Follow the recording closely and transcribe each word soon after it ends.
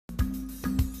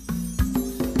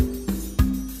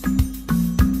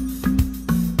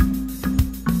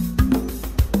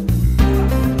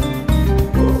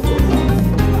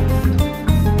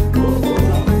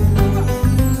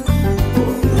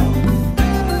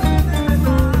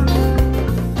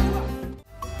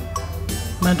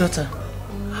My daughter,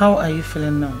 how are you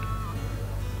feeling now?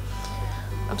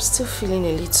 I'm still feeling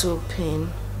a little pain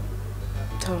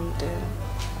down there.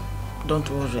 Don't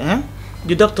worry, eh?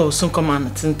 The doctor will soon come and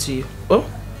attend to you. Oh?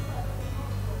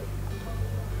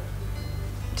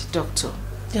 The doctor?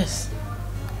 Yes.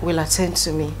 Will attend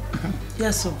to me?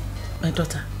 Yes, so. My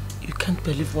daughter, you can't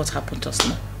believe what happened just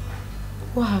now.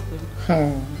 What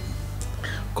happened?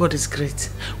 God is great.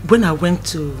 When I went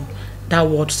to that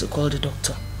ward to call the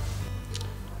doctor,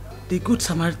 the good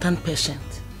Samaritan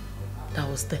patient that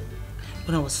was there,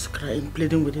 when I was crying,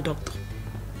 pleading with the doctor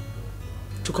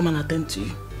to come and attend to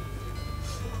you,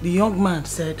 the young man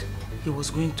said he was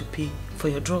going to pay for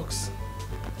your drugs.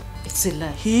 It's a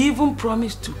lie. He even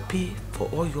promised to pay for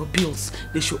all your bills.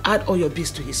 They should add all your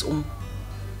bills to his own.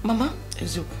 Mama?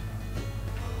 Ezio.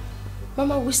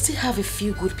 Mama, we still have a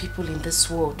few good people in this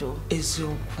world, though.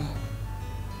 Ezio,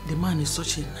 the man is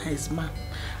such a nice man.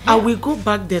 Yeah. I will go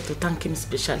back there to thank him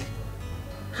specially.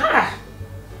 Ha!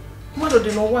 Mother, do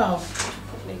you know wow?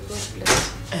 May God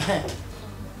bless.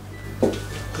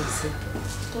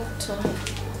 Doctor.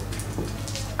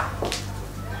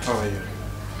 How are you?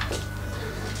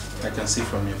 I can see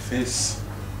from your face,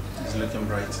 it's looking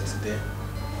bright today.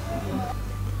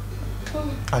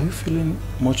 Are you feeling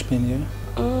much pain here?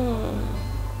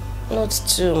 Not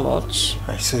too much.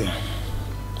 I see.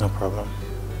 No problem.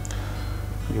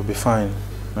 You'll be fine,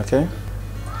 okay?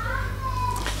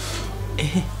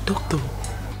 Hey, doctor,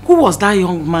 who was that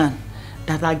young man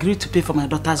that agreed to pay for my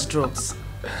daughter's drugs?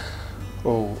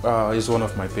 Oh, he's one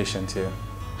of my patients here.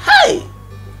 Hey!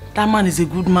 That man is a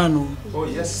good man, oh. Oh,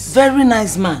 yes. Very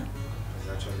nice man.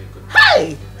 He's actually a good man.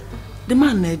 Hey! The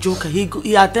man is a joker.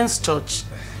 He attends church.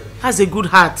 Has a good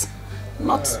heart.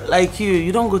 Not like you.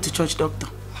 You don't go to church, doctor.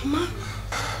 Mama?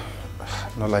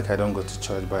 Not like I don't go to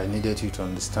church, but I needed you to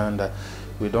understand that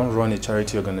we don't run a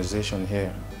charity organization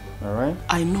here. Alright?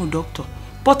 I know, doctor.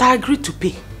 But I agreed to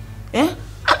pay. Eh?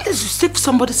 At least you save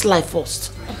somebody's life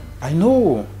first. I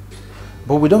know.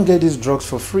 But we don't get these drugs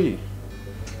for free.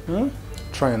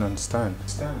 Try and understand.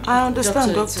 I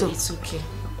understand, doctor. It's okay.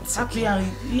 Exactly,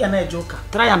 you are not a joker.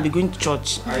 Try and be going to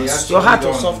church. I actually Your heart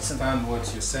don't will soften. understand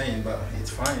what you're saying, but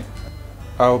it's fine.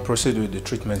 I'll proceed with the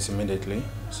treatments immediately.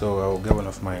 So I'll get one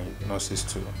of my nurses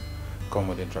to come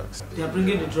with the drugs. They are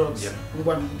bringing the drugs. Yeah.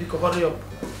 Biko, hurry up.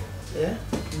 Yeah?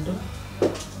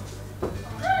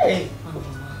 Hey!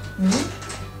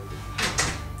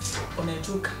 On a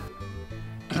joker.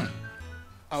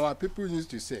 Our people used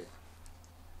to say,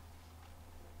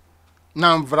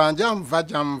 Namvrajam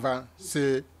vajamva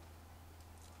se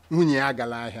nwunye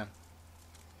agala ahịa.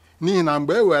 N'ihi na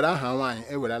mgbe ewere aha nwaanyị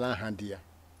ewerela aha di ya.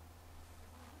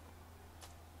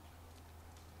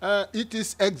 It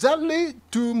is exactly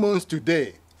 2 months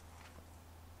today.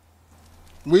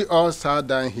 We all sat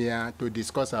down here to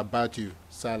discuss about you,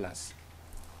 Silas.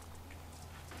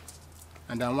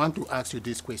 And I want to ask you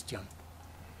this question.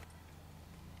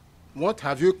 What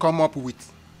have you come up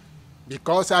with?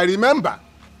 Because I remember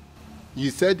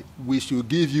you said we should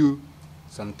give you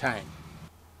some time.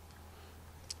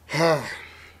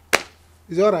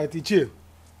 It's all right, it's chill.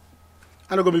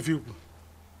 I'm not going to be few.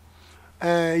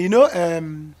 You know,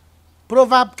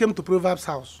 Proverb came to Proverb's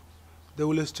house. They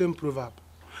will exchange proverb.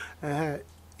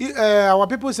 Our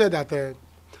people say that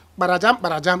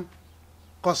barajam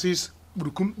causes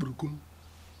brukum brukum.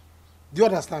 Do you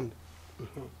understand?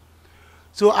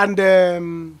 So,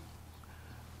 and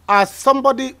as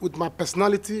somebody with my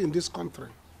personality in this country,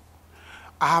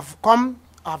 I've gone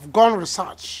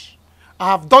research.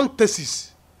 I have done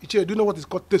thesis. Do you know what is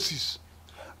called thesis?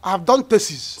 I have done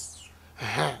thesis.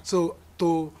 So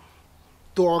to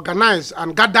organize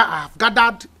and gather, I have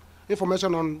gathered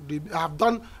information on I have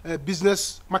done a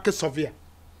business market survey.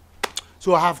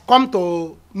 So I have come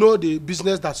to know the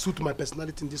business that suits my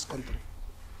personality in this country.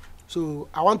 So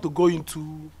I want to go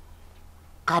into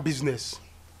car business.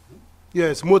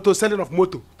 Yes, selling of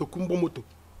moto, Tokumbo moto.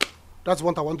 That's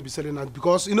what I want to be selling now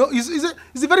because you know it's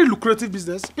a very lucrative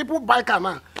business. People buy car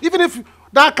now. Even if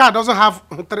that car doesn't have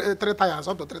three tires,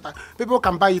 up to 3 tires, people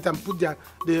can buy it and put the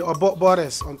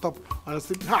borders on top and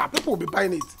say, people will be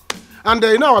buying it. And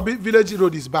you know our village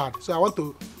road is bad, so I want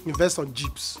to invest on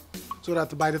jeeps so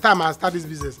that by the time I start this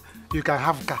business, you can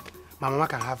have car. My mama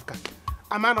can have car.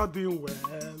 Am I not doing well?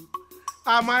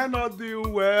 Am I not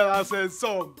doing well as a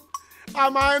son?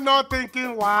 Am I not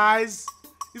thinking wise?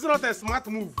 It's not a smart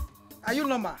move. Are you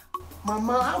normal?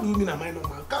 Mama, how do you mean am I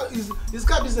normal? Is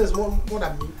car business more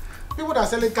than me? People that are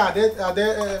selling car, are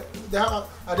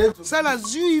they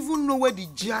Silas, do you even know where the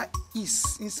jar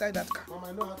is inside that car? Mama,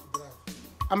 I know how to drive.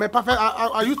 I'm a perfect.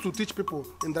 I used to teach people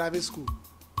in driving school.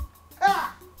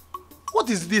 What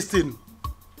is this thing?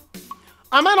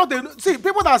 Am I not a... See,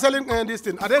 people that are selling this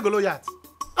thing, are they Goliath?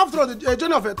 After all, the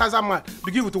journey of a 1,000 miles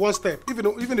begin with one step.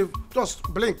 Even if just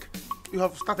blink, you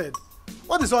have started.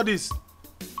 What is all this?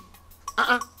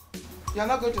 You are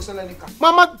not going to sell any car.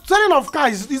 Mama, selling of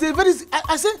cars is a very...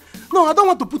 I say, no, I don't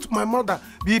want to put my mother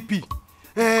BP.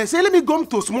 Say, let me go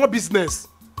to small business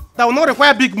that will not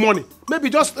require big money. Maybe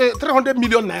just 300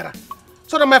 million naira.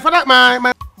 So that my father,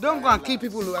 my... Don't go and kill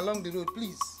people along the road,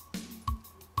 please.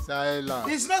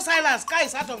 Silence. It's not silence. Car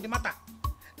is out of the matter.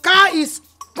 Car is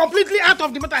completely out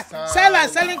of the matter.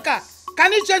 Silence, selling car.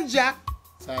 Can you change ya?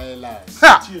 Silence.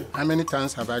 Ha! How many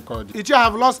times have I called you? Ichi, I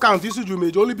have lost count. This is you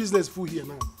made only business full here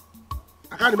now.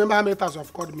 I can't remember how many times you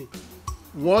have called me.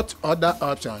 What other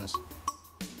options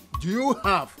do you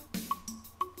have?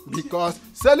 Because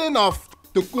selling of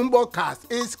Tokumbo cars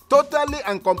is totally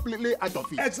and completely out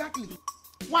of it. Exactly.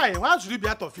 Why? Why should you be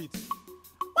out of it?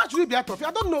 Why should you be out of it?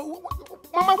 I don't know.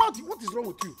 Mama, what is wrong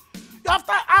with you?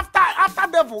 After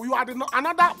devil, you are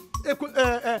another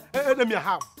enemy I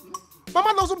have.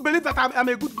 Mama doesn't believe that I'm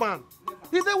a good man.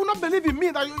 If they will not believe in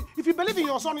me, that if you believe in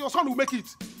your son will make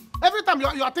it. Every time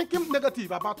you are thinking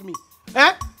negative about me.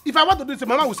 If I want to do this,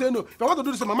 Mama will say no. If I want to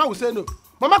do this, Mama will say no.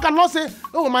 Mama cannot say,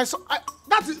 oh, my son.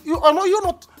 That is, you're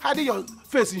not hiding your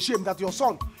face in shame that your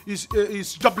son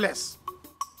is jobless.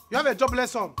 You have a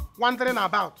jobless son wandering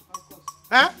about.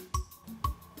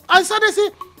 I said, they say,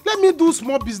 let me do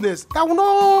small business. That will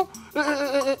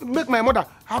not make my mother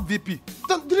have VP.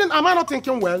 Am I not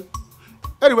thinking well?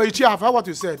 Anyway, Ichi, I have heard what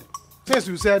you said. Since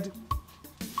you said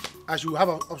I should have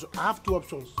an option, I have two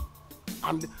options.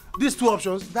 And these two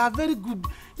options, they are very good.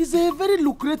 It's a very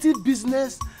lucrative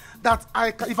business that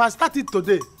if I start it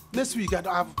today, next week I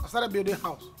have started building a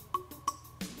house.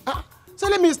 So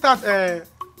let me start a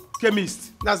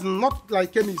chemist. That's not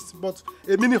like chemist, but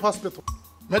a mini hospital.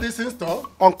 Medicine store?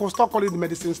 Uncle, stop calling it the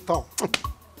medicine store.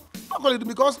 Stop calling it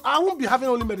because I won't be having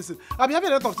only medicine. I'll be having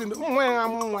a lot of things.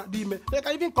 They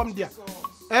can even come there.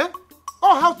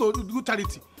 Or how to do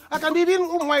charity. I can even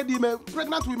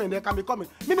pregnant women, they can be coming.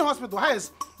 Mini hospital,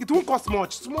 highest, it won't cost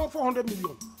much. Small 400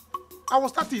 million. I will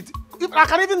start it. If I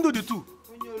can even do the two.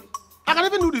 I can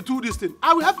even do the two this thing.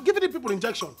 I will have given the people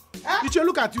injection. If you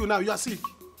look at you now, you are sick.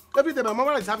 Every day my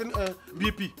mama is having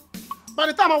BP. By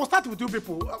the time I will start with you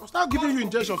people, I will start giving you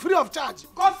injection free of charge.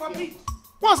 God forbid.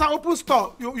 Once I open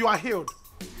store, you are healed.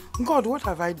 God, what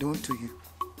have I done to you?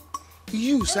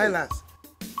 You, silence.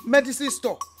 Medicine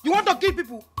store. You want to kill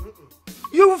people?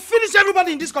 You will finish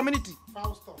everybody in this community.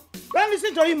 Don't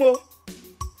listen to him, oh.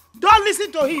 Don't listen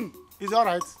to him. It's all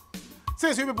right.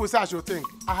 Since you people say I should think,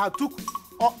 I had took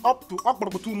up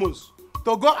to 2 months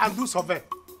to go and do survey.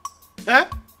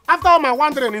 After all my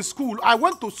wandering in school, I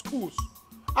went to schools.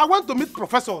 I went to meet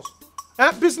professors.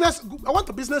 I went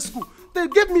to business school. They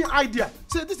gave me idea.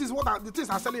 Say, this is what the things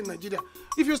are selling in Nigeria.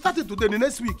 If you start it today, the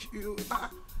next week,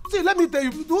 see, let me tell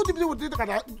you,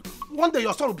 one day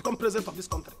your son will become president of this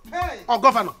country. Hey. Or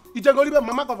governor.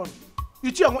 Mama governor.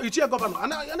 Ichie governor.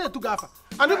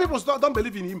 And if people don't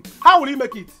believe in him, how will he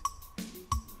make it?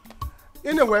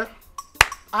 Anyway,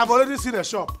 I've already seen a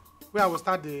shop where I will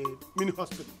start the mini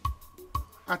hospital.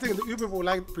 I think you people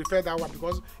will prefer that one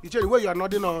because the way you are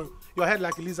nodding on your head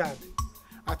like a lizard.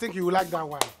 I think you will like that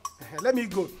one. Let me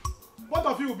go. Both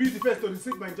of you will be the first to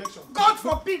receive my injection. God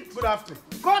forbid. Good afternoon.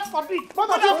 God forbid. Both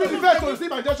of you will be the first to receive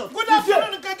my injection. Good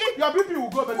afternoon, Nkeki. Your BP will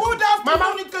go very soon. Good afternoon,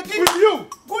 Mama, Nkeki. with you.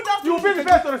 Good afternoon. You will be the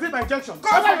first to receive my injection.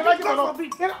 God forbid. Like God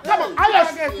forbid. Come on.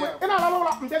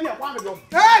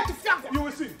 Hey, to fiak. You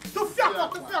will see. To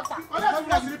fiak. To fiak.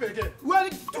 Unless you will sleep again. Well,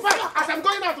 to fiak. As I'm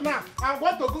going out now, I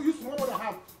want to go use small what I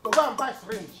have to go and buy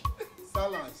syringe.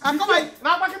 Silence. And come on.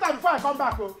 Now back it up before I come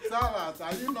back. Silence.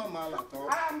 Are you normal at all?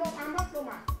 I'm not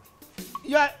normal.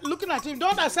 You are looking at him.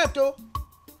 Don't accept, oh.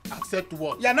 Accept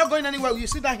what? You are not going anywhere. You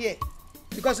sit down here.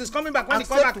 Because he's coming back. When he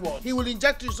comes back, he will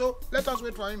inject you. So let us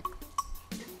wait for him.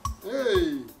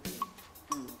 Hey.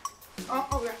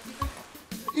 Oh, yeah.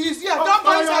 He's here. Don't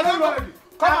go inside. Don't go.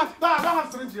 Come on. No, I don't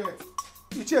have syringe yet.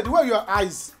 Ichie, the way your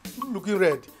eyes looking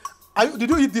red. Did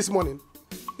you eat this morning?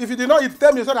 If you did not eat,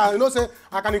 tell me so that say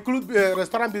I can include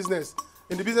restaurant business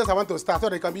in the business I want to start so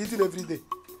they can be eating every day.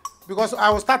 Because I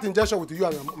will start injection with you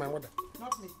and my mother.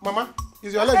 Not me. Mama,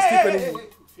 is your leg still paining you?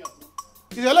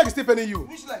 Is your leg still paining you?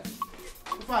 Which leg?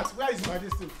 In fact, where is my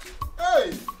distance?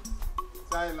 Hey.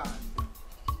 Silence.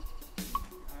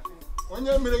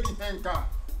 Onye mere gị ihe nke a.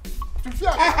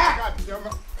 Tụfịa ka dị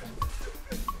ọma.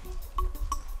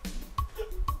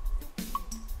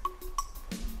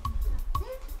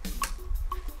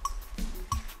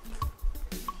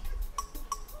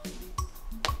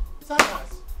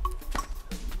 Silence.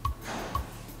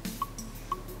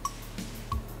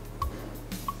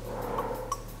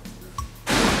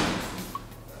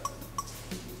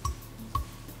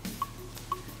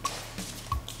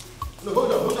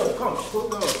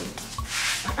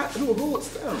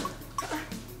 Sit down.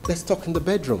 Let's talk in the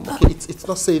bedroom, okay? It's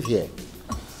not safe here.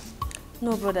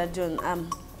 No, Brother John, I'm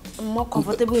more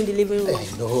comfortable in the living room.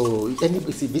 I know. Any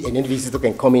visitor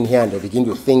can come in here and they'll begin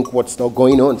to think what's not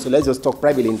going on. So let's just talk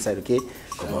privately inside, okay?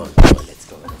 Come on, let's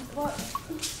go.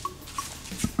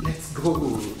 Let's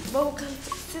go. But we can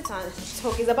sit and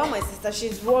talk. It's about my sister.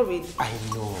 She's worried. I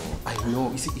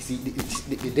know. You see,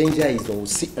 the danger is when we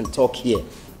sit and talk here,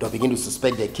 they'll begin to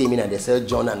suspect they came in and they said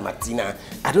John and Martina.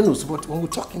 I don't know, so but when we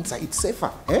talk inside, it's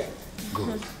safer, eh?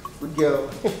 Good. Good girl.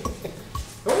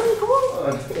 Come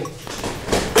on.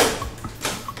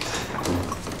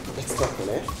 Let's talk,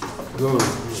 eh? Good.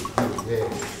 Yeah.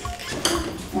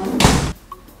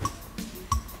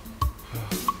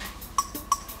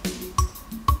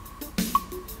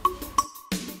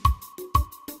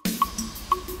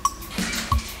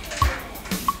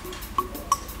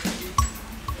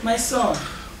 My son.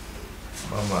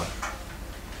 Mama.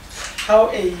 How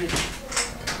are you?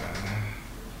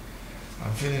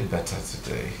 I'm feeling better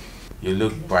today. You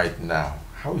look bright now.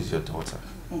 How is your daughter?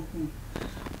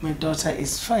 My daughter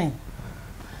is fine.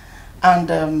 And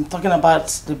talking about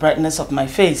the brightness of my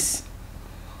face,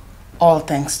 all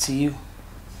thanks to you.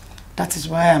 That is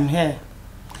why I'm here.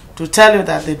 To tell you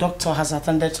that the doctor has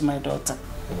attended to my daughter.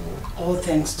 All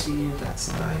thanks to you.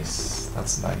 That's nice.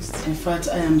 That's nice. In fact,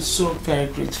 I am so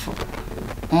very grateful.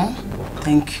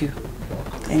 Thank you.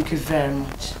 Thank you very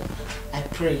much. I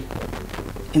pray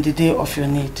in the day of your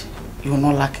need, you will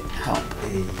not lack help.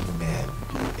 Amen.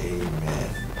 Amen.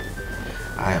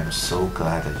 I am so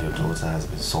glad that your daughter has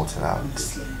been sorted out.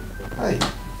 Hey,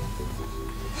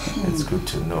 it's good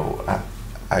to know.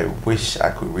 I wish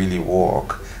I could really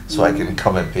walk so I can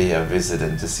come and pay her a visit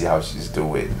and just see how she's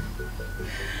doing.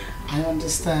 I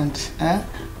understand.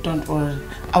 Don't worry.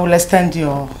 I will extend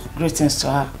your greetings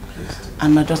to her.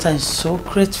 And my daughter is so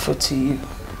grateful to you.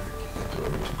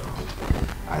 Glory to God.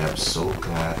 I am so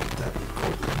glad that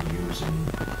God can use me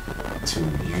to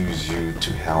use you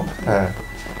to help her.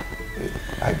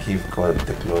 I give God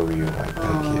the glory. I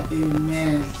thank you.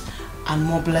 Amen. And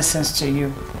more blessings to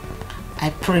you.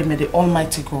 I pray may the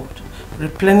Almighty God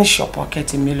replenish your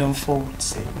pocket in million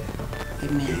folds.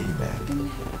 Amen.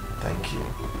 Amen. Thank you.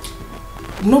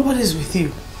 Nobody's with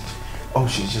you. Oh,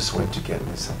 she just went to get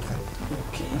me something.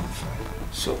 Okay.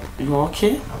 So, you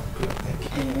okay? I'm good, thank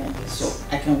you. So,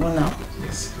 I can go now?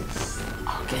 Yes, please.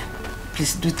 Okay.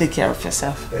 Please do take care of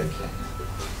yourself. Thank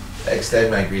you.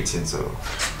 Extend my greetings, oh.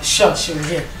 Sure, she will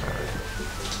hear. All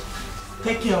right.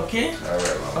 Take care, okay? All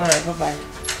right, Mama. All right, bye-bye.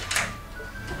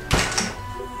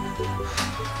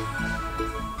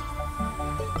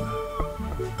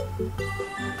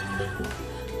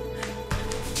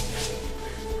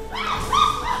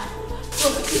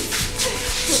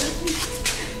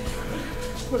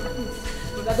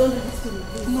 Brother, don't do this to me,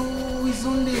 please. No, it's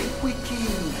only a quickie.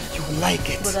 You like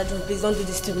it. Brother John, please don't do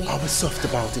this to me. I'll be soft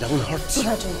about it. I won't hurt you.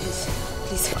 Brother John, please.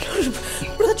 Please.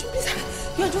 Brother John, please.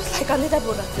 You are just like another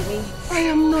brother to me. I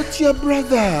am not your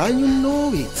brother, and you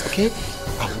know it, okay?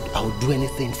 I will do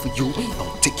anything for you.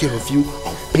 I'll take care of you.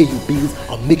 I'll pay your bills.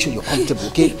 I'll make sure you're comfortable,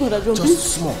 okay? Brother John, just please.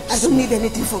 small. I don't need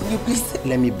anything from you, please.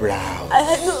 Let me browse.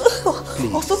 No.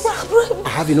 Please. Also, brother. I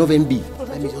have enough MB.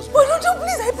 Brother Let me just. Brother John,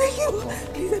 please, I beg you.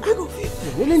 Please, I beg of you.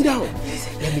 You're kneeling down.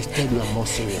 Let me tell you I'm more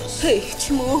serious. Hey,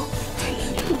 Chimo.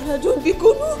 Brother John, be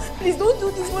good. No, please don't do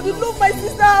this for the love my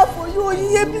sister have for you.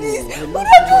 Yeah, please. Brother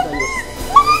John, please.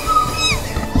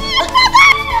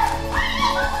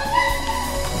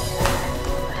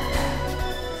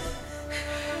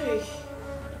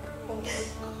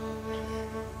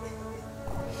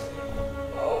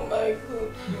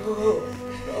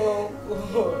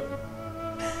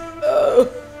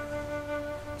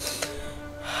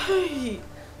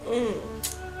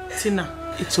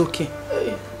 Tina, it's okay.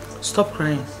 Stop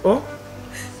crying. Oh?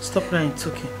 Stop crying, it's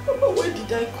okay. Mama, where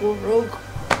did I go wrong?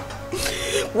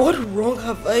 What wrong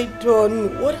have I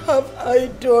done? What have I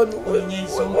done?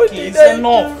 It's okay. What did It's I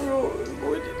enough. do wrong?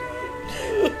 What did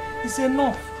I do? It's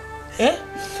enough. Eh?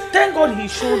 Thank God he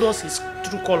showed us his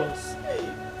true colors.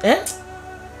 Eh?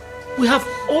 We have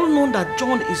all known that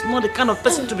John is not the kind of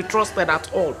person to be trusted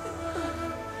at all.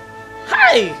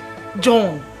 Hi,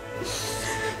 John.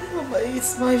 Mama,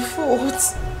 it's my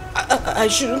fault. I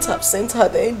shouldn't have sent her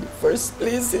there in the first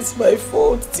place. It's my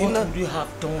fault, Tina. What would you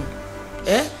have done?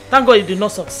 Eh? Thank God you did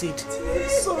not succeed. I'm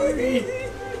sorry.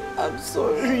 I'm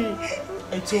sorry.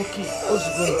 It's okay.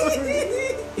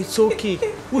 It's okay.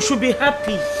 We should be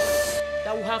happy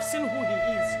that we have seen who he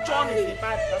is. John is a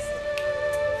bad person.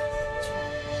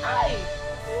 Hi.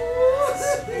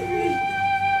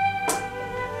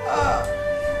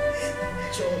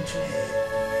 John.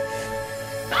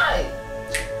 Hi.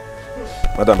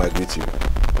 Madam, I greet you.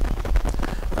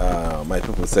 My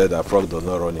people said that frog does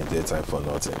not run in daytime for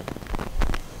nothing.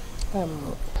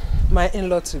 My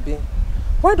in-law to be.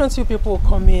 Why don't you people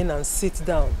come in and sit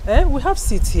down? We have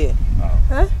seats here.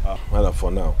 Madam,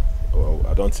 for now,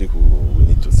 I don't think we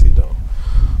need to sit down.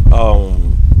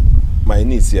 My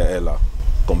niece here, Ella,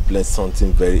 complained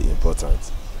something very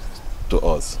important to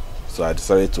us. So I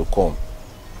decided to come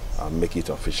and make it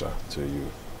official to you.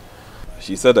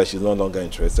 She said that she's no longer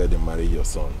interested in marrying your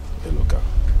son, Eloka.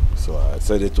 So I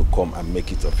decided to come and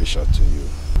make it official to you.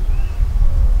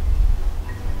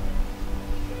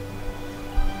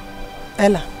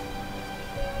 Ella,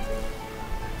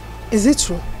 is it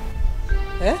true?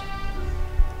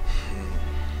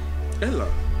 Ella,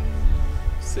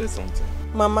 say something.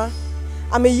 Mama,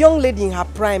 I'm a young lady in her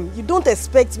prime. You don't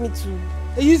expect me to...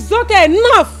 It's okay,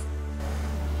 enough!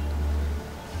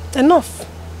 Enough.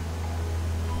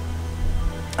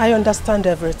 I understand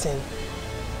everything.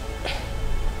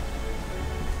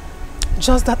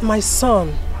 Just that my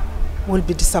son will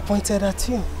be disappointed at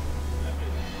you.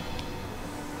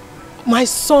 My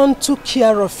son took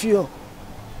care of you.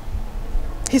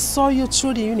 He saw you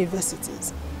through the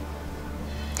universities.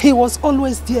 He was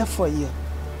always there for you.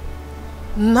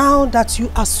 Now that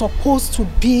you are supposed to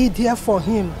be there for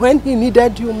him when he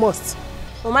needed you most.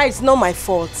 Mama, it's not my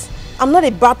fault. I'm not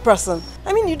a bad person.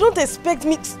 I mean, you don't expect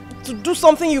me to do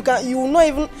something you will not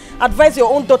even advise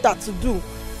your own daughter to do.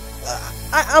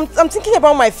 I'm thinking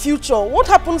about my future. What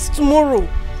happens tomorrow?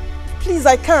 Please,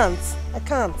 I can't.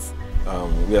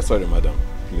 We are sorry, madam.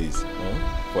 Please.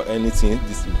 For anything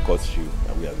this will cost you,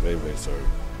 and we are very, very sorry.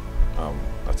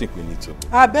 I think we need to go.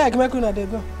 I beg, make una dey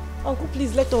go. Uncle,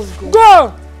 please let us go.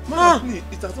 Go! Madam, please,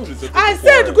 it has not resulted. I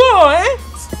said go,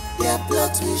 Their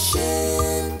plot we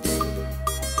shame them.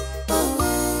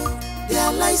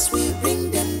 Their lies we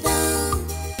bring them down.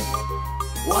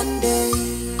 One day,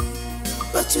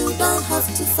 but you don't have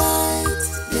to fight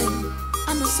them.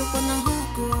 I'm also gonna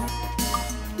go.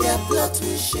 Their plot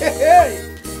we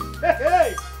shame.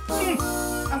 Hey!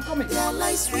 I'm coming. Their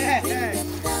lies we bring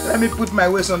them down. Let me put my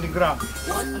waist on the ground.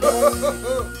 One day.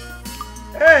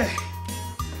 Hey!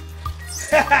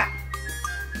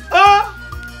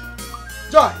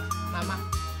 Joy! Mama.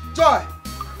 Joy!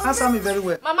 Answer me very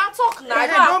well. Mama, talk now. I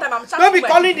don't have time. I'm chatting. Don't be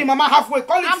calling the mama halfway.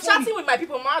 Call it I'm fully. chatting with my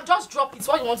people. Mama, just drop it.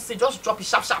 What you want to say, just drop it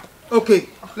sharp, sharp. Okay,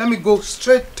 let me go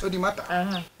straight to the matter.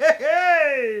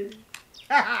 Hey!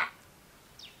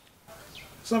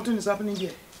 Something is happening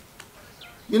here.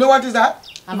 You know what is that?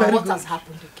 Mama, what has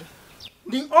happened again?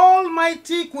 The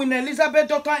almighty Queen Elizabeth,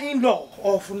 daughter-in-law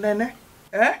of Nene,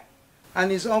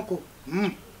 and his uncle.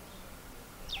 Mama,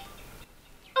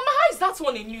 how is that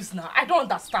one in news now? I don't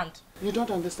understand. You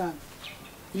don't understand.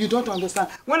 You don't understand.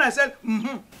 When I said,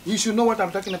 you should know what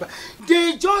I'm talking about.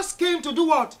 They just came to do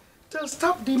what? To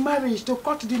stop the marriage, to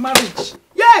cut the marriage.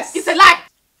 Yes! It's a lie!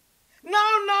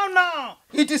 No.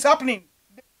 It is happening.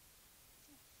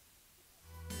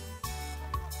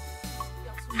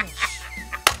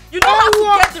 You know how to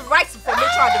get the right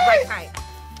information at the right time.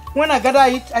 When I gather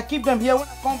it, I keep them here. When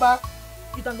I come back,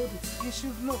 you download it. You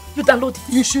should know. You download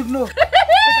it. You should know.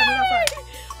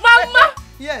 Mama!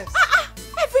 Yes.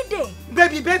 Every day.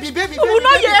 Baby. We will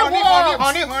not hear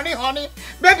honey.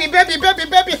 Baby,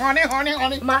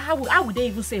 honey. Ma, how would they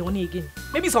even say honey again?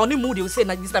 Maybe it's honey mood they will say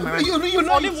like this time around. You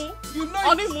know honey it. Moo. You know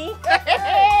honey it. Moo.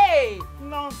 Hey!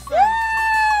 Nonsense.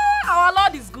 Yeah, our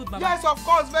Lord is good, Mama. Yes, of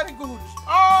course, very good.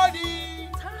 All the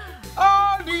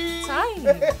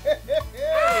time.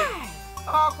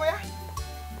 Oh, Koya.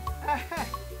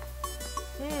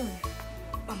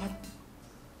 Mama,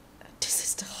 this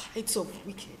is the height of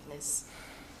wickedness.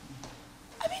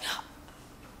 I mean,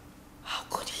 how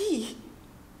could he?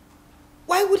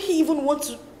 Why would he even want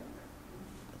to?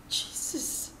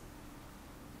 Jesus.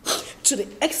 To the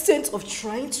extent of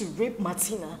trying to rape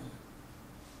Martina.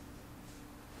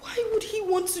 Why would he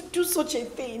want to do such a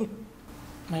thing?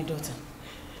 My daughter,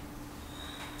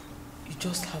 you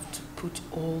just have to put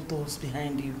all those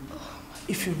behind you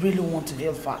if you really want to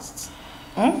heal fast.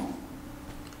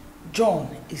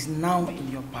 John is now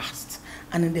in your past,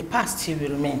 and in the past he will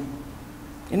remain.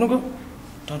 You know, go?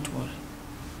 Don't worry.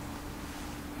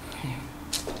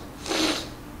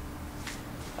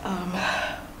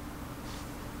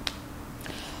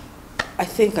 I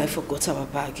think I forgot our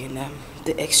bag in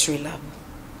the X-ray lab.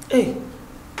 Hey.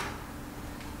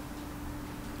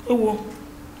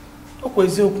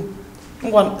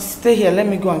 Stay here, let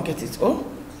me go and get it. Oh?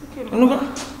 Okay,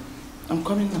 I'm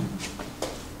coming now.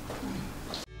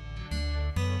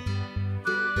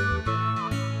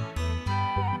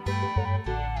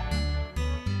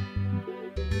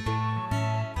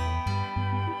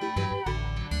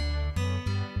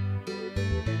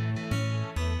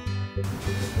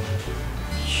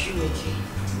 you again.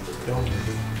 Don't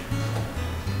leave.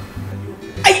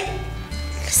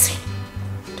 Listen,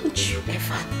 don't you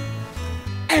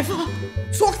ever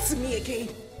talk to me again.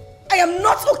 I am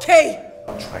not okay.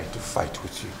 I'm trying to fight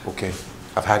with you, okay?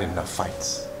 I've had enough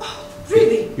fights. Oh,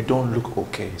 really? You don't look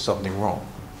okay. Something wrong.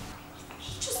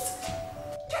 Just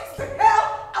get the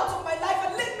hell out of my life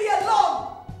and leave me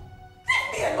alone.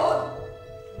 Leave me alone.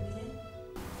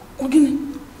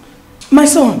 Ogini, my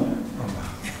son.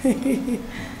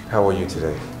 How are you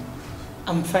today?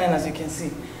 I'm fine, as you can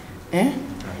see.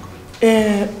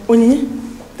 Onyinye,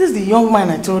 this is the young man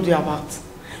I told you about.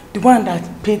 The one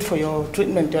that paid for your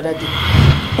treatment the other day.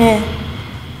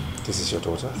 This is your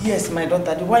daughter? Yes, my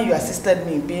daughter. The one you assisted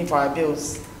me in paying for our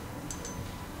bills.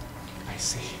 I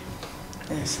see.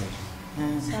 I see.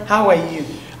 How are you?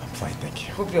 I'm fine, thank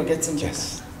you. Hope you're getting better.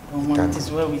 Yes. It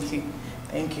is well with you.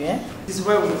 Thank you. It is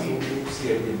well with you.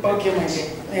 Okay, my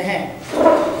dear.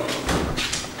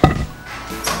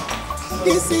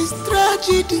 This is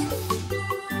tragedy,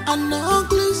 an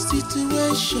ugly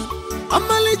situation. I'm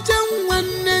a little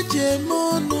one,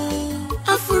 Jemono.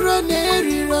 Afro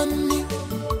Neri Ronnie,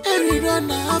 Eri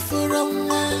Rona Afro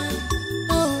one.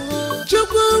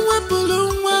 Chubu Wapulu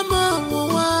Wama,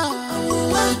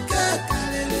 Waka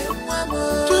Kalele Wama,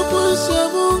 Chubu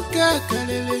Sabunka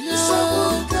Kalele,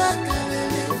 Sabunka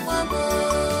Kalele Wama,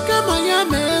 Kamaya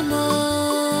Memo.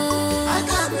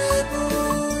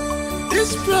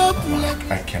 This problem.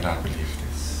 I cannot believe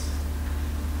this.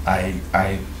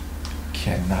 I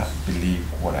cannot believe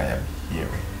what I am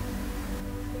hearing.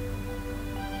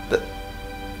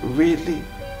 Really?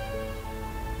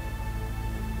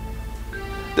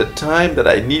 The time that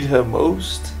I need her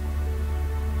most,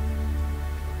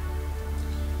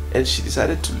 and she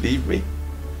decided to leave me?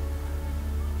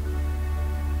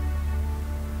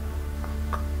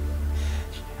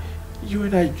 You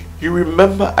and I, you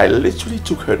remember I literally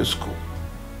took her to school.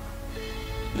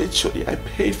 Literally, I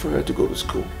paid for her to go to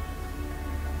school.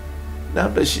 Now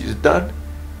that she's done,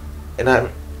 and I'm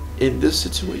in this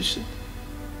situation,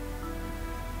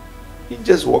 you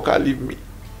just walk out, leave me.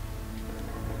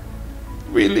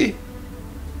 Really?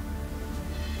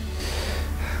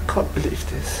 I can't believe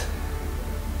this.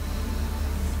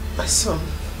 My son.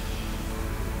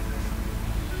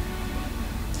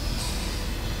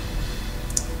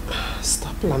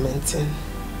 Stop lamenting.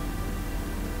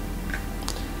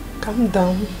 Calm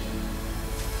down.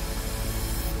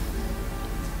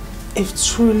 If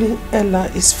truly Ella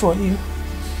is for you,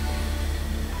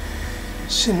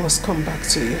 she must come back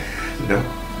to you. No,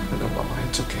 Mama,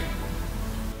 it's okay.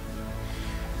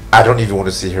 I don't even want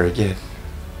to see her again.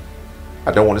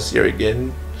 I don't want to see her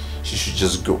again. She should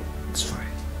just go. It's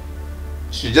fine.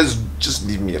 She just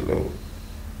leave me alone.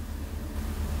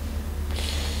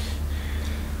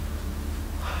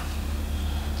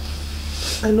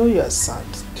 I know you are sad.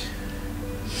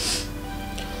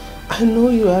 I know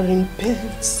you are in pain.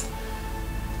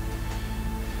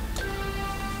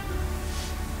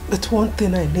 But one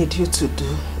thing I need you to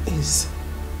do is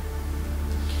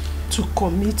to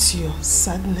commit your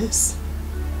sadness,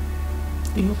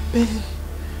 your pain,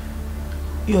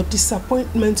 your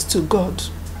disappointment to God.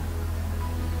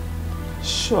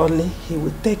 Surely He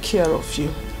will take care of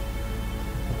you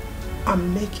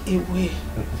and make a way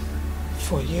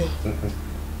for you.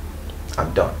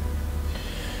 I'm done.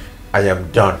 I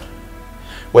am done.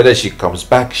 Whether she comes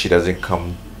back, she doesn't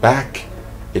come back,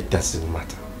 it doesn't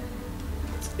matter.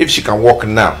 If she can walk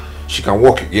now, she can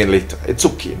walk again later. It's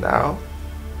okay now.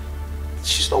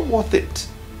 She's not worth it.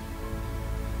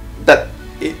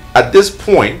 At this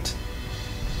point,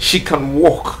 she can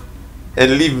walk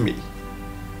and leave me.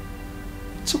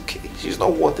 It's okay. She's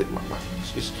not worth it, Mama.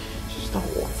 She's not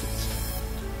worth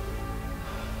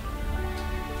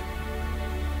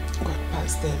it. God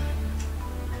pass them.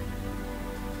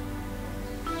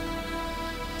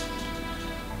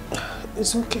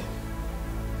 It's okay.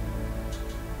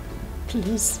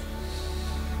 Please,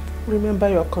 remember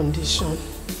your condition.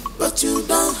 But you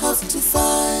don't have to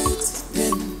fight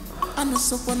them. I know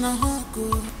someone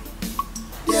go.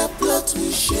 Their plot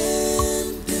will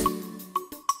shame them.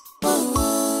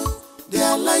 Oh,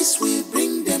 their lies will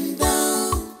bring them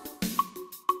down.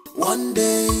 One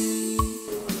day.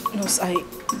 Nurse, I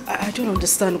don't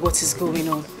understand what is going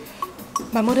on.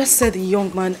 My mother said the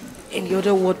young man in the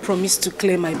other ward promised to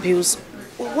clear my bills.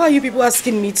 Why are you people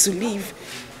asking me to leave?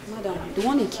 Madam, the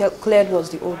one he cleared was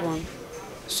the old one.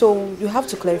 So you have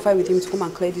to clarify with him to come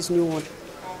and clear this new one.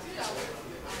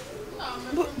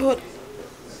 But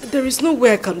there is no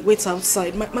way I can wait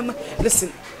outside.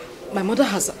 Listen, my mother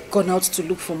has gone out to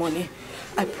look for money.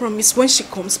 I promise when she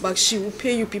comes back, she will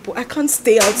pay you people. I can't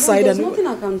stay outside. There's nothing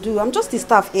I can do. I'm just the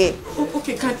staff here. Oh,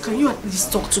 okay, can you at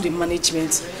least talk to the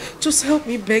management? Just help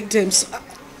me beg them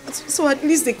so at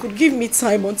least they could give me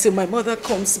time until my mother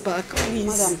comes back, please.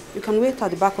 Madam, you can wait at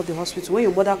the back of the hospital. When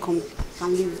your mother comes, you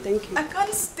can leave. Thank you. I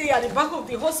can't stay at the back of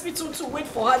the hospital to wait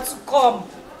for her to come.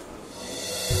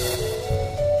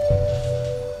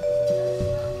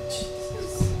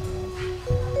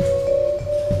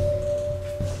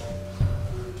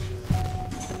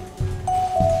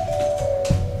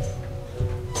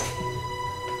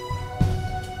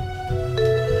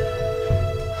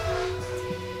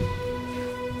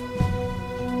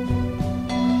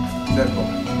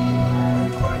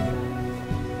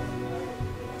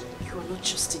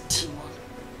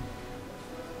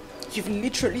 You've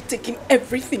literally taken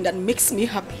everything that makes me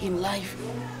happy in life.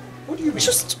 What do you mean?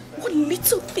 Just one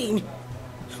little thing.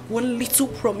 One little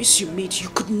promise you made. You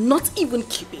could not even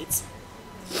keep it.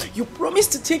 You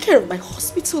promised to take care of my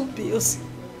hospital bills.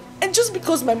 And just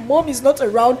because my mom is not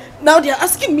around, now they're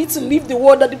asking me to leave the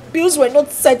ward that the bills were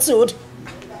not settled.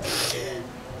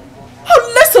 How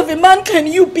less of a man can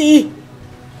you be?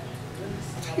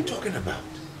 What are you talking about?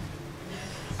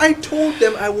 I told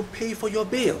them I will pay for your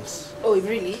bills. Oh,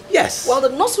 really? Yes. Well, the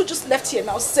nurse who just left here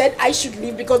now said I should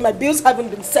leave because my bills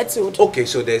haven't been settled. Okay,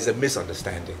 so there's a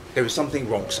misunderstanding. There is something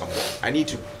wrong somewhere. I need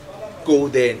to go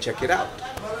there and check it out.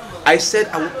 I said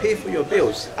I will pay for your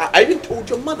bills. I even told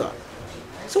your mother.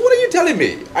 So what are you telling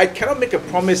me? I cannot make a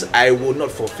promise I will not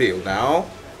fulfill now.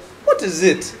 What is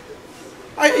it?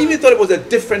 I even thought it was a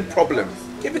different problem.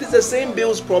 If it is the same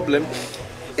bills problem,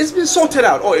 it's been sorted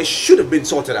out, or it should have been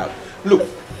sorted out. Look,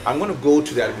 I'm going to go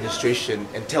to the administration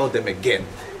and tell them again.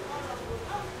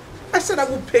 I said I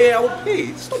will pay, I will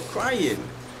pay. Stop crying.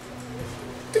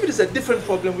 If it is a different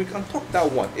problem, we can talk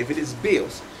that one. If it is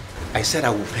bills, I said I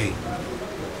will pay.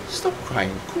 Stop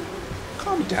crying.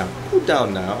 Calm down. Cool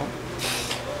down now.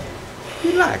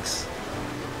 Relax.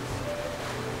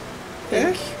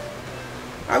 Yeah?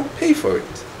 I will pay for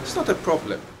it. It's not a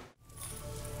problem.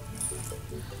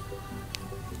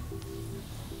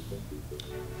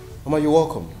 Mama, you're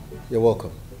welcome. You're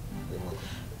welcome. You're welcome.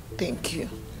 Thank you.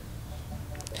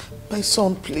 My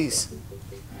son, please.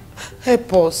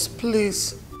 Help us,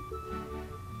 please.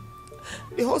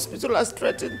 The hospital has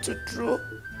threatened to throw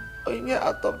Noyin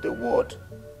out of the ward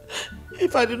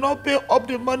if I do not pay up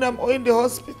the money I'm owing the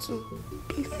hospital.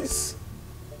 Please.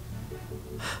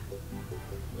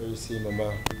 You see,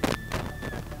 Mama,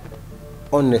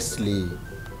 honestly,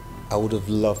 I would have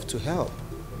loved to help.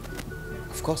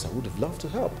 Of course, I would have loved to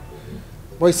help.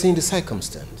 But you see, in the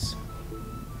circumstance,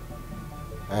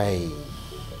 I'm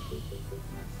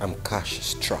cash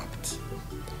strapped.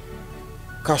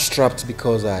 Cash strapped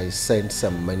because I sent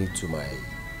some money to my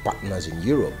partners in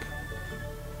Europe.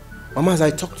 Mama, as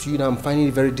I talk to you now, I'm finding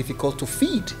it very difficult to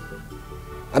feed.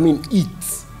 I mean, eat.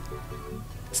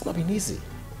 It's not been easy.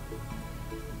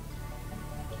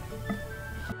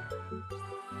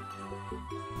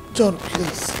 John,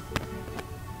 please.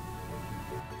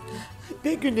 I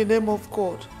beg you in the name of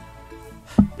God.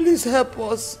 Please help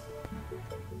us.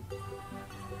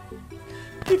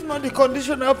 If not the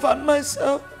condition I found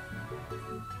myself,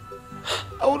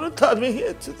 I wouldn't have been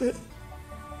here today.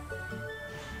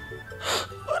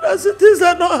 But as it is,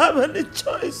 I don't have any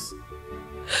choice.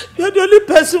 You're the only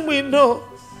person we know.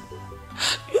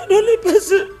 You're the only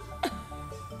person.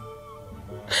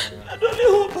 You're the only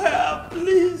hope I have.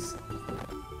 Please.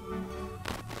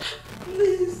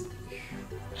 Please.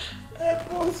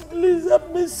 Help us. Please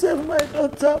help me save my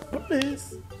daughter.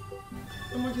 Please.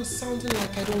 Mama, you're sounding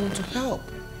like I don't want to help.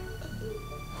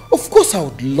 Of course I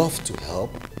would love to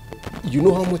help. You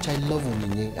know how much I love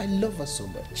Onyinye. I love her so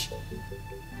much.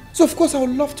 So of course I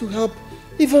would love to help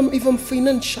if I'm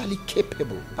financially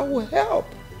capable. I will help.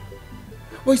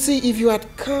 But you see, if you had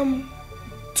come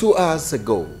 2 hours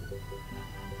ago,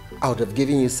 I would have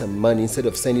given you some money instead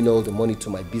of sending all the money to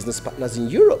my business partners in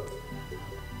Europe.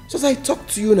 So as I talk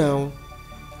to you now,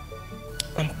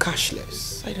 I'm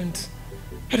cashless. I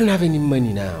don't have any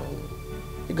money now.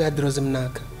 You got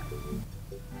Drozimnaka.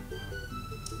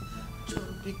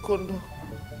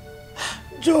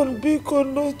 John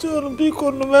Bikono,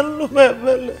 Melu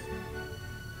Mebele.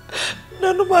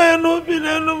 Nanu Maya no be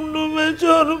Nanu Nume,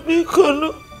 John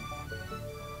Bikono.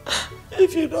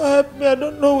 If you don't help me, I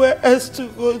don't know where else to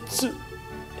go to.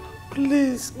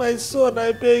 Please, my son,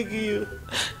 I beg you.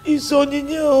 It's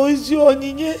Onyinye or is your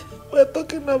Onyinye we're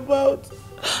talking about?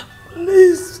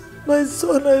 Please, my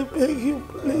son, I beg you,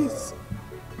 please.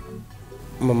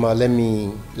 Mama, let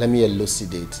me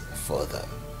elucidate further.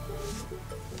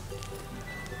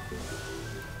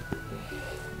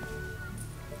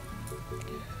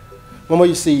 Mama,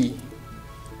 you see,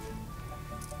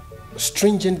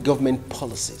 stringent government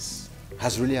policies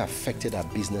has really affected our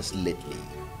business lately.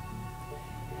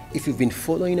 If you've been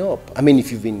following up, if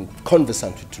you've been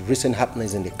conversant with recent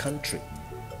happenings in the country,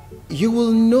 you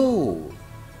will know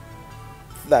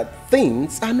that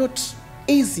things are not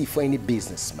easy for any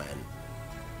businessman.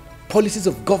 Policies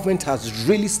of government has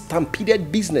really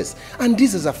stampeded business, and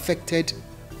this has affected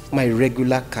my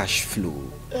regular cash flow.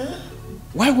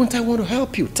 Why won't I want to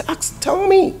help you? Tell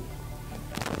me.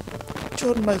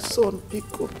 John, my son,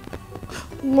 Biko.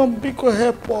 Mom, Biko,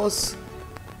 help us.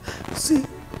 See,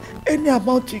 any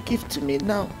amount you give to me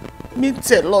now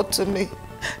means a lot to me.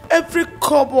 Every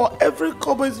kobo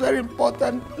is very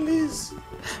important. Please,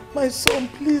 my son,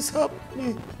 please help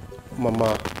me.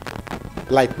 Mama,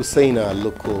 like we say in our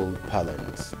local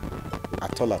parlance,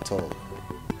 at all,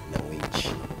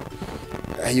 Noyin.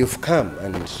 You've come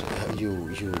and you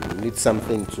need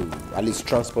something to at least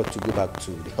transport to go back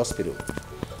to the hospital.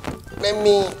 Let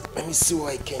me see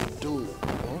what I can do.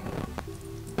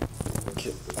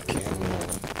 Okay.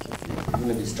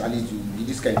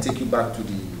 This can take you back to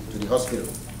the hospital.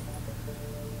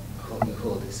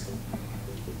 Hold this.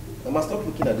 Mama, stop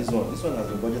looking at this one. This one has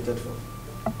been budgeted for.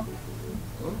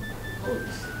 Hold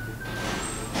this.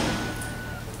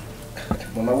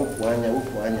 Mama,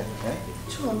 wupuanya.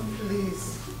 John,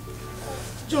 please.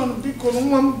 John, Biko,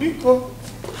 Mom, Biko.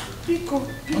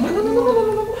 Mama,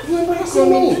 no. You embarrassing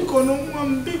me.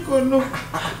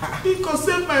 Biko,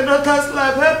 save my daughter's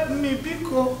life. Help me,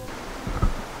 Biko.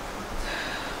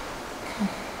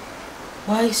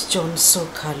 Why is John so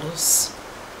callous?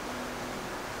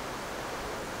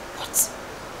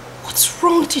 What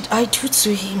wrong did I do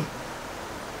to him?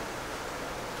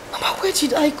 Mama, where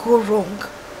did I go wrong?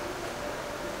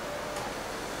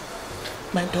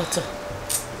 My daughter,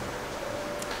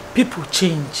 people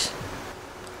change.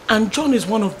 And John is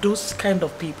one of those kind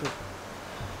of people.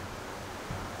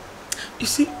 You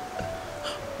see,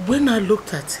 when I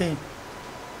looked at him,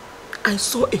 I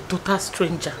saw a total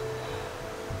stranger.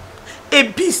 A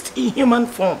beast in human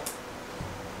form.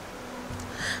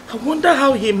 I wonder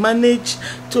how he managed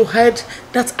to hide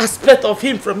that aspect of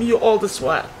him from you all this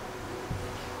while.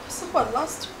 It's our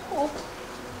last hope.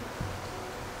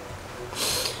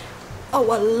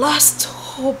 Our last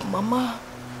hope, Mama.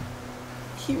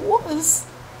 He was.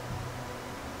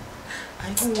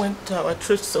 I even went to our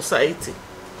church society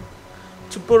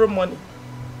to borrow money.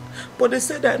 But they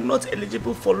said I'm not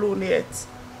eligible for loan yet.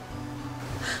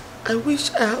 I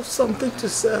wish I have something to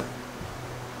sell.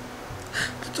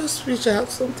 I just wish I have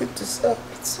something to sell.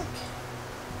 It's okay.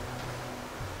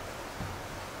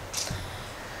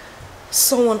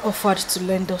 Someone offered to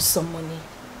lend us some money.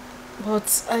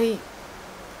 But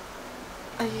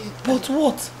But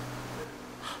what?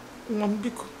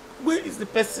 Biko, where is the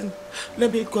person?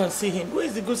 Let me go and see him. Where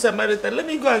is the good Samaritan? Let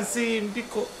me go and see him,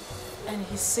 Biko. And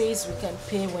he says we can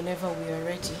pay whenever we are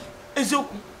ready. Is it?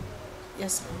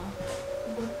 Yes, Mama.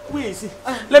 Where is he?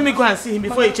 Let me go and see him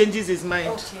before he changes his mind.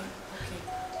 Okay.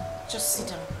 Just sit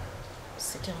down.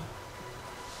 Sit down.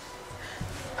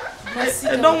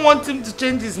 I don't want him to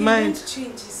change his mind. He won't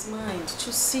change his mind.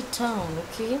 Just sit down,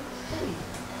 okay?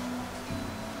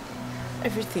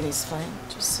 Everything is fine.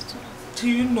 Just sit down. Do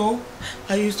you know,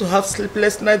 I used to have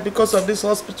sleepless nights because of these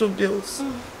hospital bills.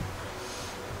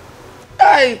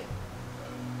 Hey!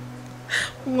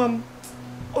 Mom,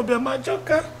 Obiama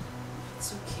Joka.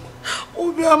 It's okay.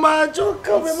 Obiama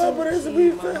Joka. It's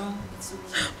okay, Mama.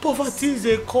 Poverty is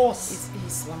a curse. It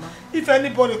is, Mama. If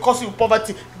anybody causes you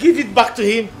poverty, give it back to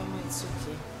him. Mama, it's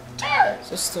okay.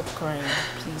 Just stop crying,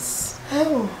 please.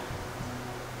 Oh.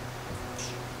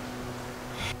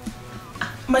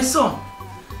 My son,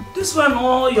 this one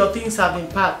all your things have been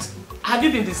packed. Have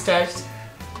you been discharged?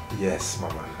 Yes,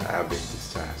 Mama, I have been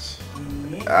discharged.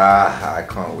 I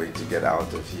can't wait to get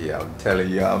out of here. I'm telling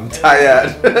you, I'm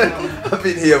tired. I've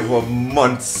been here for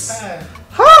months.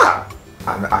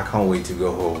 I can't wait to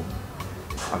go home.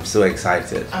 I'm so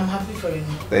excited. I'm happy for you.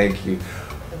 Thank you.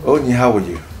 Oni, how are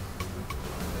you?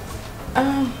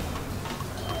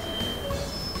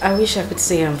 I wish I could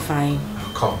say I'm fine.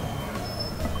 Oh, come on.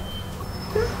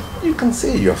 You can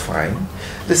say you're fine.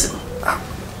 Listen.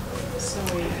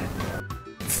 Sorry.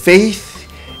 Faith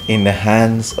in the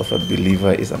hands of a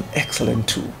believer is an excellent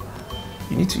tool.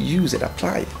 You need to use it,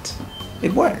 apply it.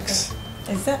 It works.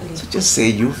 Exactly. So just say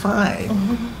you're fine.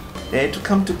 And to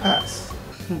come to pass.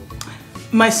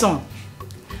 My son,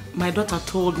 my daughter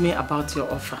told me about your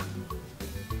offer.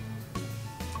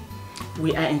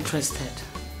 We are interested.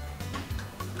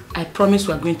 I promise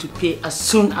we are going to pay as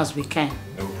soon as we can.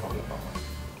 No problem, Mama.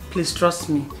 Please trust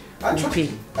me. I trust you.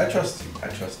 I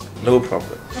trust you. No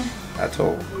problem at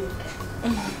all.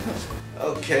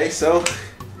 Okay, so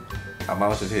I'm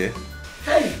out of here.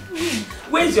 Hey,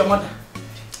 where's your mother?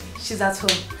 She's at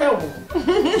home. Oh.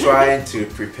 Trying to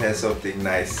prepare something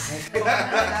nice. Hey,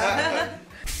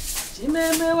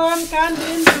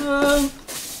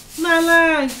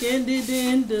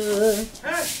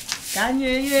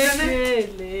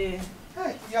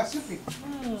 you're sleeping.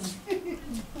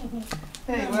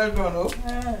 Hey, well done, oh.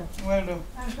 Well done.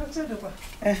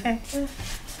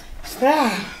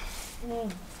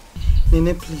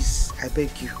 Nene, please, I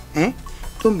beg you.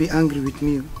 Don't be angry with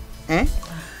me. I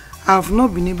have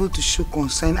not been able to show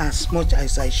concern as much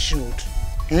as I should.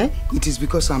 It is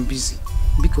because I'm busy.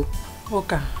 Biko.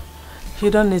 Okay. You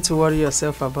don't need to worry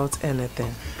yourself about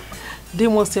anything. The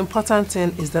most important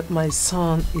thing is that my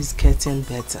son is getting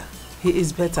better. He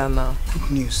is better now.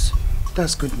 Good news.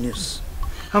 That's good news.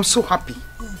 I'm so happy.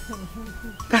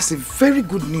 That's a very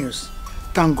good news.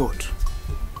 Thank God.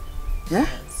 Yeah?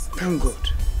 Thank God.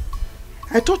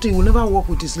 I thought he would never walk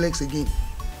with his legs again.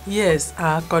 Yes,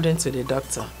 according to the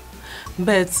doctor.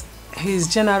 But his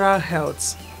general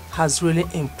health has really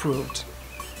improved.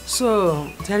 So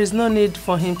there is no need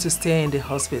for him to stay in the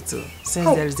hospital since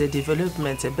there is a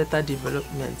development, a better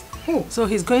development. So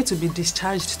he's going to be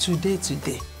discharged today.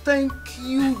 Thank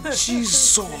you,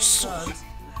 Jesus.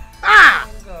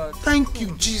 Thank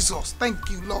you, Jesus. Thank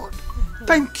you, Lord.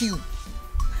 Thank you.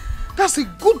 That's a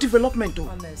good development, though.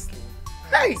 Honestly.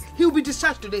 Hey, he'll be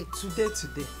discharged today.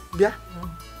 Today. Yeah?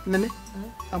 Nene,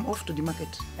 I'm off to the market.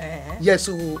 Yes,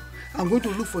 so I'm going to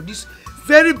look for these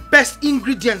very best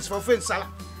ingredients for ofe nsala.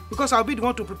 Because I'll be the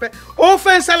one to prepare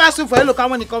ofe nsala soup for Eloka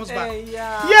when he comes back.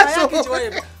 Yeah. Yes, so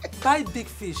buy big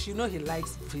fish. You know he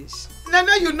likes fish.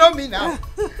 Nene, you know me now.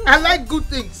 I like good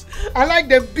things. I like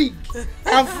them big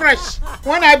and fresh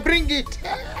when I bring it.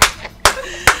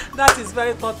 That is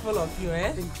very thoughtful of you,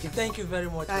 eh? Thank you very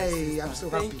much. I'm so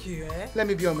happy. Thank you, eh? Let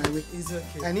me be on my way. It's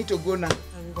okay. I need to go now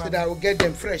so that I will get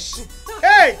them fresh.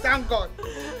 Hey, thank God.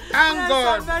 Thank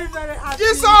God. I'm very, very happy.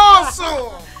 Jesus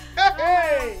also.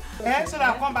 Hey. So that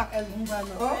I'll come back early.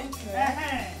 Thank you.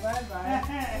 Bye-bye.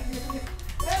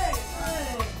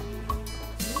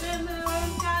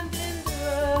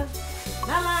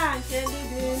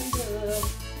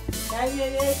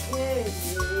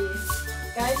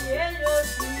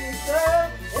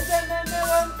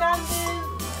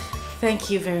 Thank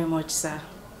you very much, sir.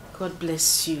 God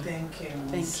bless you. Thank you.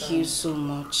 Thank you so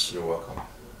much. You're welcome.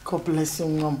 God bless you,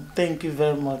 Mom. Thank you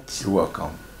very much. You're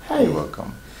welcome. Hi. You're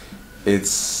welcome.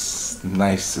 It's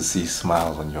nice to see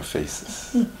smiles on your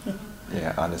faces.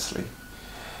 Yeah, honestly.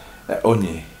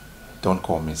 Onye, don't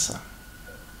call me sir.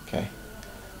 Okay?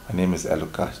 My name is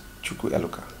Eluka, Chuku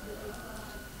Eluka.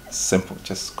 Simple,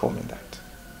 just call me that.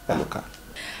 Eluka.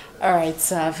 Alright,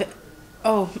 sir.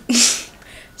 Oh,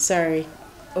 sorry.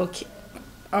 Okay.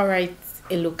 Alright,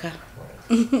 Eluka.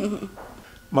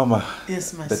 Mama,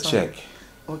 yes, my the son. check.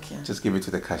 Okay. Just give it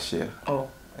to the cashier. Oh.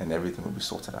 And everything will be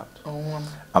sorted out. Oh, Mama.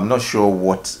 I'm not sure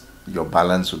what your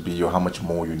balance would be or how much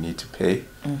more you need to pay.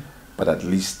 But at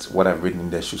least what I've written in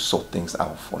there should sort things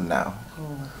out for now.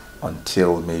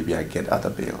 Until maybe I get other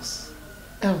bills.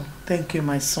 Oh, thank you,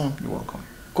 my son. You're welcome.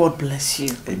 God bless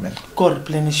you. Amen. God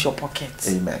replenish your pockets.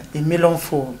 Amen. A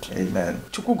millionfold. Amen.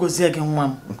 Chuku gozi again,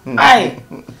 Mom. Aye.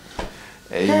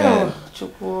 Amen.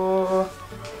 Chuku.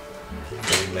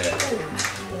 Amen.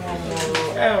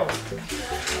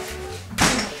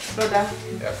 Brother,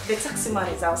 Yep. the taxi man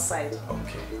is outside.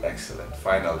 Okay, excellent.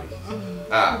 Finally.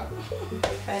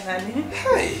 Finally.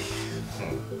 Hey.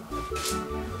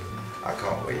 I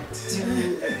can't wait.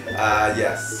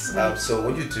 Yes. So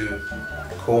what you do,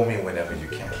 call me whenever you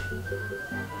can.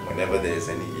 Whenever there's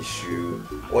any issue,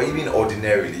 or even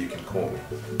ordinarily, you can call me.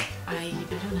 I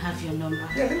don't have your number.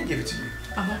 Yeah, let me give it to you.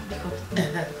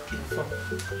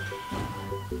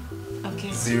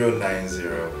 Okay. 090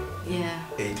 Yeah.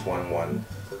 811.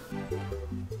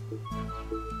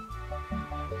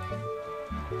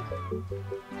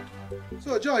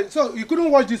 So, Joy, so you couldn't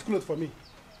wash these clothes for me?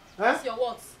 Huh? Ask your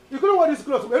what? You couldn't wash these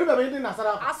clothes.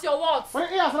 Ask your what?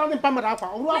 When you ask your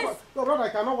brother, I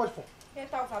cannot wash for.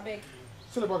 Get out, I beg.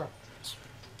 Silly bugger.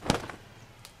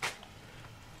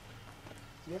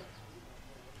 Yeah.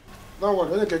 Don't worry,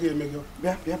 let me get you a meal.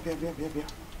 Yeah.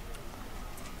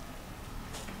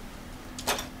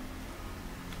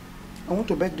 I want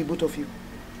to beg the both of you.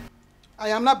 I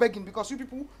am not begging because you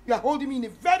people, you are holding me in a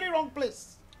very wrong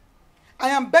place. I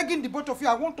am begging the both of you.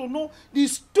 I want to know the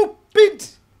stupid,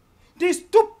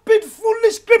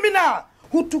 foolish criminal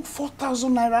who took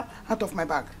 4,000 naira out of my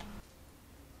bag.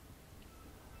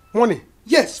 Money?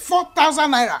 Yes,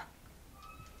 4,000 naira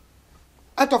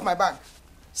out of my bag.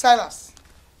 Silas.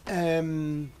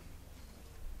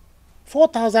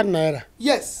 4,000 naira.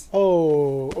 Yes.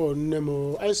 Oh,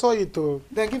 Nemo. I saw it.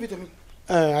 Then give it to me.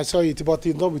 I saw it, but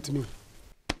it's not with me.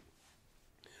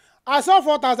 I saw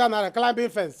 4,000 naira climbing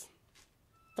fence,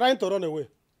 trying to run away.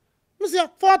 Monsieur,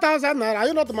 4,000 naira. Are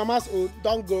you not mama's own?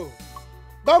 Don't go.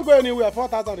 Don't go anywhere.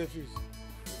 4,000 refuse.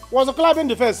 Was climbing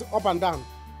the fence up and down.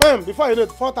 Before you know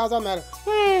it, 4,000 naira.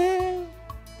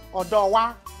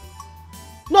 Odowa.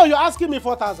 No, you're asking me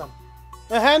 4,000.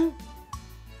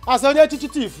 As a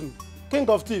thief, king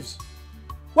of thieves.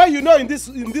 Well, you know, in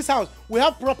this house, we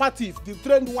have proper thief, the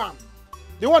trained one.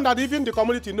 The one that even the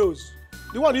community knows.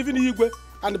 The one even the Igwe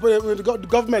and the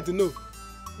government know.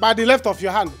 By the left of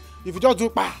your hand, if you just do,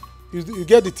 you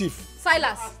get the thief.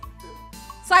 Silas,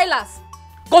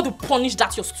 God will punish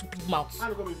that your stupid mouth.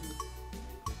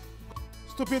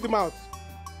 Stupid mouth.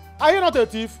 Are you not a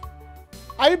thief?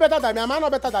 Are you better than me? Am I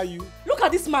not better than you? Look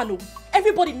at this man.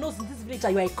 Everybody knows in this village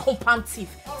that you are a compound thief.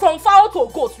 From fowl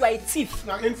to goat, you are a thief.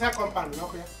 Now inside compound,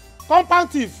 okay? Compound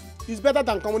thief is better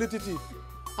than community thief.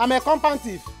 I'm a compound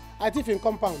thief. I thief in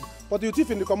compound, but you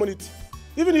thief in the community.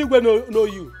 Even if we know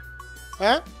you.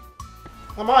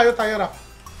 Mama, are you tire rapper?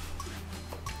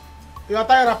 You are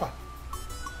tire rapper.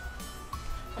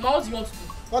 Mama, what do you want to do?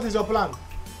 What is your plan?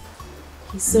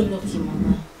 He's so lucky,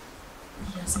 Mama.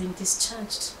 He has been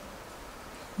discharged.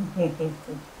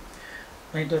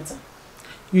 My daughter,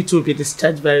 you two will be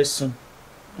discharged very soon.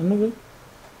 Anyway,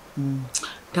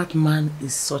 that man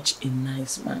is such a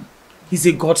nice man. He's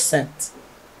a godsend.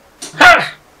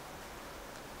 Ha!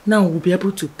 Now we'll be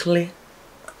able to clear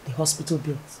the hospital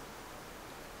bills.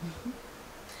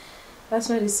 That's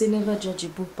why they say never judge a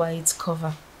book by its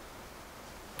cover.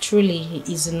 Truly,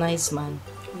 he is a nice man.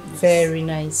 Yes. Very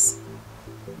nice.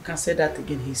 You can say that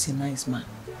again, he's a nice man.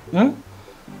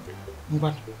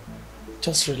 But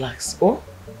just relax. Oh,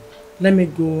 let me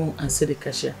go and see the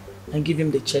cashier and give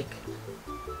him the check.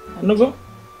 Novo?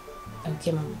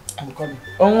 Okay, Mama. I'm coming.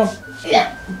 Oh,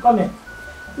 yeah, I'm coming.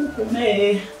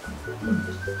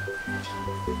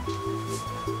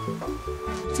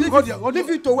 Hold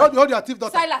your thief,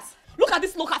 daughter. Silas, look at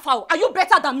this local fowl. Are you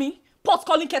better than me? Pot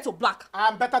calling kettle black. I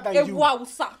am better than you. Wow,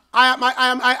 sir.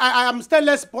 I am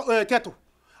stainless kettle.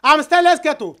 I am stainless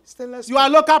kettle. You are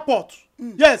local pot.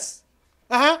 Yes.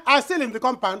 I'm still in the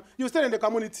compound. You still in the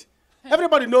community.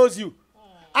 Everybody knows you.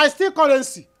 I steal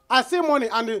currency. I steal money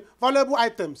and the valuable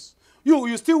items.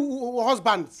 You steal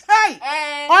husbands. Hey!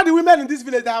 All the women in this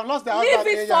village, they have lost their husbands.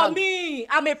 Leave it for me.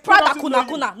 I'm a proud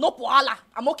kuna. No poala.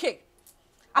 I'm okay.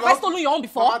 Have I stolen your own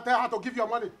before? Mama, tell her to give your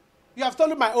money. You have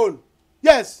stolen my own.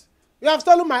 Yes. You have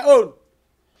stolen my own.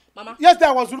 Mama. Yesterday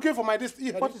I was looking for my this.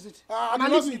 What is it? I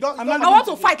want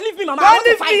to fight. Leave me, Mama. Don't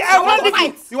leave me. I want to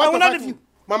fight. You want to fight you?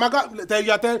 Mama, tell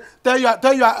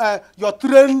your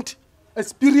trained,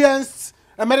 experienced,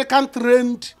 American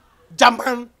trained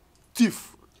German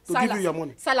thief to give you your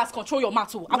money. Silas, control your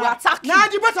mouth. I will attack you. Now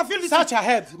you better feel this. Search your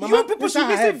head. Mama, you people should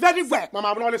listen very well. Mama,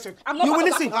 I'm not listening. You will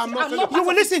listen. You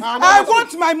will listen. I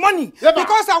want my money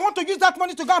because I want to use that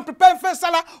money to go and prepare first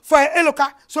salad for a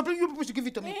Eloka. So you people should give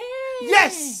it to me.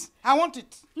 Yes, I want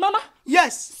it. Mama.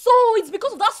 Yes. So it's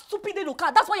because of that stupid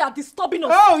Eloka. That's why you are disturbing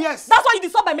us. Oh yes. That's why you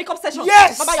disturb my makeup session.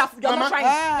 Yes. Mama, you're not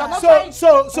trying. You're not trying.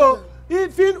 So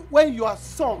even when your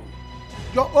son,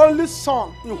 your only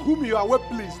son in whom you are well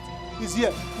pleased is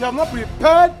here, you have not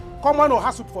prepared common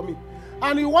or soup for me,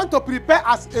 and you want to prepare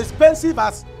as expensive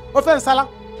as offensala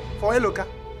for Eloka.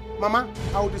 Mama,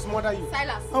 I will dismother you.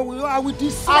 Silas. I will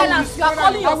Silas, you are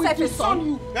calling yourself a son.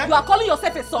 You are calling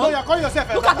yourself a son. No, you are calling yourself a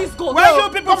son. Look at this goat. When you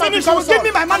people finish, you will give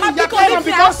me my money.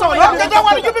 Okay, don't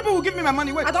worry, you people will give me my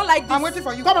money. Wait. I don't like this. I'm waiting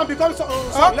for you. Come and become son.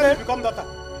 Let me become daughter.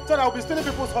 So that I will be stealing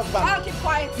people's husband. I'll keep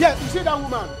quiet. Yeah, you see that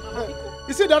woman?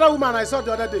 You see the other woman I saw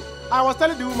the other day? I was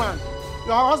telling the woman,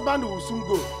 your husband will soon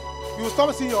go. You will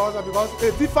stop seeing your husband because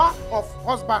a differ of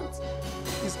husbands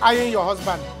is eyeing your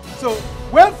husband. So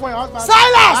wait for your husband.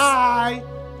 Silas! Bye.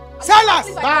 Silas!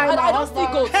 Bye, I don't steal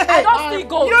goats. I don't steal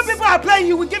goats. You people are playing.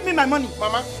 You will give me my money.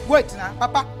 Mama. Wait now,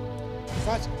 Papa.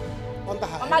 Search under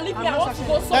her. Mama, leave me. I want to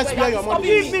go somewhere. Let's your money.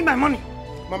 Give me my money.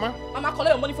 Mama. Mama, collect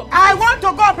your money from him. I want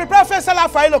to go and prepare first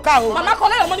salad for Eloka. Mama,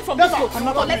 collect your money from this goat.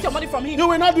 Collect your money from him. You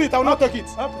will not do it. I will not take it.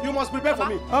 You must prepare for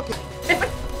me. Okay.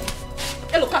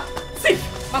 Eloka, see,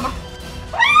 Mama.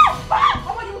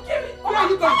 Mama, you will kill me. Where are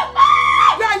you going?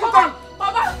 Where are you going?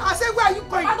 Mama. I said, where are you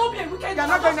going? Mama, don't be a wicked. You're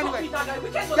not going anywhere.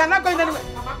 You're not going anywhere.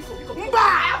 Mama, pick Mba! I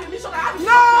have a mission.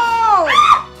 No!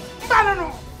 Mba, no.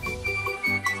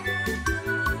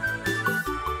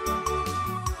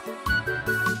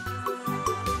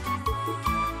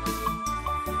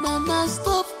 Mama,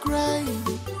 stop crying.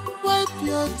 Wipe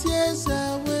your tears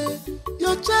away.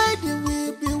 Your child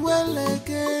will be well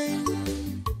again.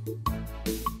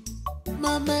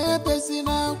 Mama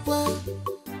bezina kwa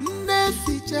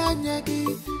Nefi chanyagi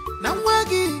Na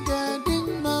wagi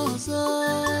gadin mauzo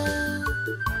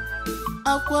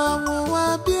Akwa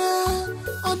mwabia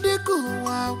Ondeku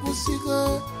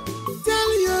wabusigo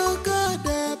Tell your God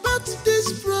about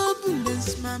these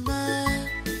problems, Mama.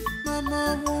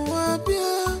 Mama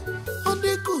mwabia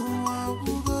Ondeku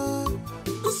wabugo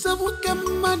Sabuke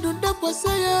madu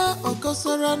dakwasaya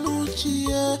Okosora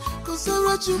nuchia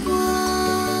Kosora chumwa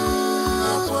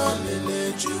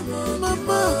Nakwalile chumwa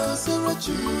Mama kosora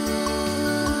chumwa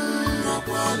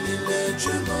Nakwalile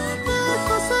chumwa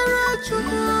Kosora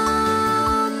chumwa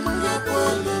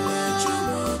Nakwalile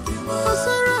chumwa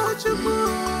Kosora chumwa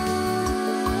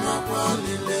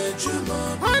Nakwalile chumwa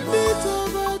Hand it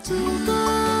over to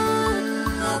God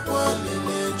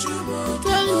Nakwalile chumwa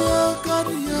Tell your God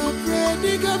your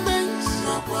predicaments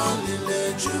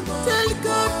Nakwalile chumwa Tell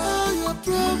God all your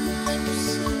problems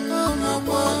Oh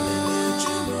Nakwalile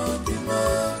chumwa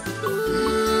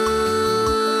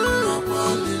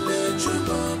Nakwalile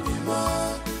chumwa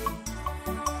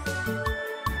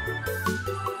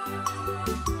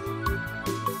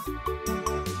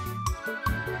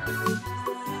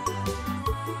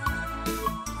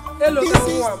Hello,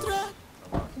 everyone.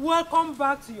 Welcome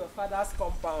back to your father's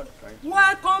compound.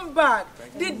 Welcome back.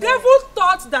 The devil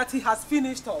thought that he has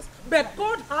finished us, but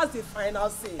God has the final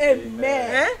say.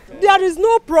 Amen. There is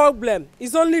no problem.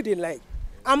 It's only the leg.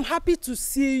 I'm happy to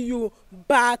see you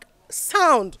back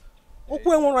sound. What do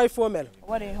you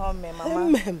want, Mama?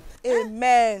 Amen.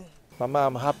 Amen. Mama,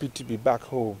 I'm happy to be back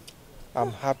home.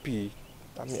 I'm happy.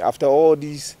 I mean, after all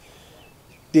these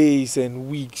days and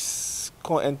weeks,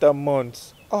 can't enter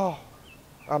months. Oh,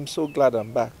 I'm so glad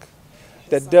I'm back.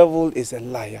 The devil is a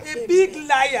liar. A big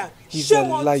liar. He's Shame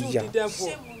a unto liar. the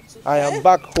devil. I am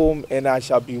back home and I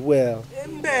shall be well.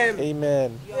 Amen.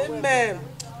 Amen. Amen.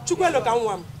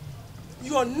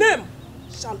 Your name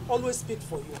shall always speak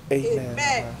for you. Amen.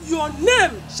 Amen. Your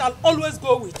name shall always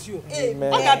go with you.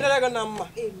 Amen. Amen.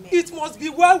 It must be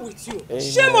well with you. Amen.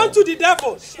 Shame unto the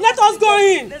devil. Let us go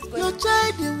in. Your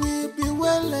child will be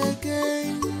well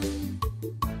again.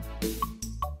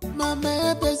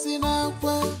 Mama bezina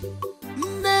kwa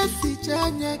Nefi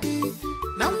chanyagi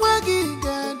Na wagi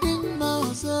gadin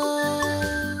mauzo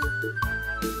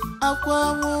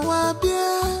Akwa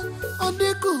mwabia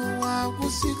Ondeku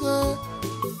wabusigo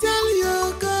Tell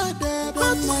your God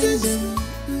don't mind them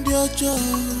Ndiocho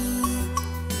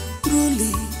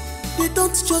Truly They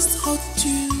don't just hurt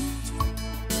you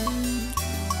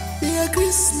They are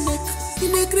green snake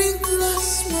In a green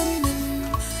glass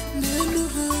woman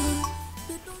Neluha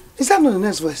Is that not the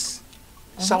next verse?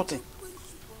 Shouting.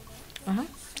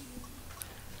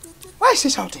 Why is she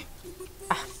shouting?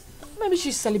 Maybe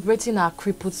she's celebrating her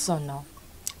crippled son now.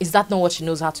 Is that not what she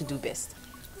knows how to do best?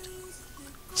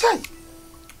 Chai.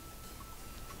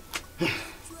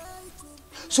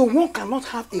 So one cannot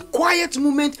have a quiet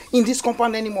moment in this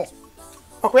compound anymore.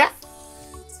 Okay?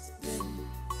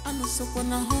 I'm so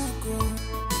gonna hug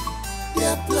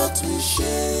their plot will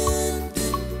shame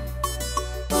them.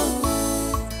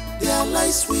 Oh, their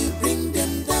lies will bring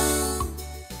them down.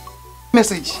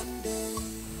 Message.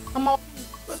 Mama,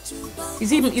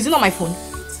 is it not my phone?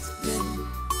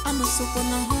 I'm so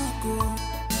gonna hug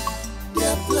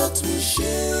their plot will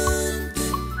shame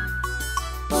them.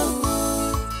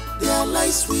 Oh, their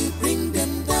lies will bring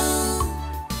them down.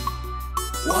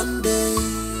 One day.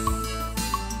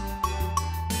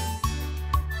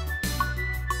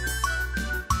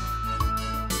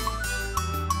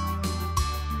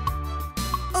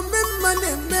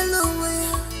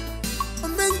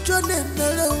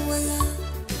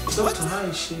 Doctor, how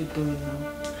is she doing now?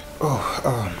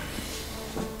 Oh,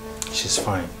 she's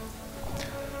fine.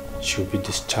 She'll be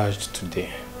discharged today.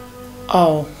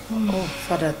 Oh,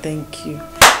 Father, thank you.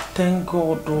 Thank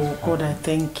God, oh God, I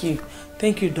thank you.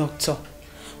 Thank you, doctor.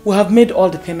 We have made all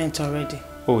the payments already.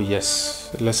 Oh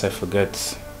yes, lest I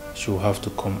forget, she will have to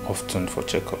come often for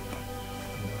checkup.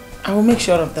 I will make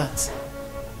sure of that.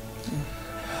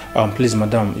 Please,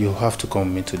 madam, you'll have to come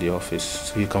with me to the office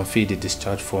so you can fill the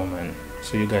discharge form and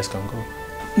so you guys can go.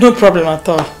 No problem at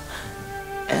all.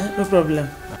 No problem.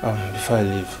 Before I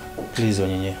leave, please,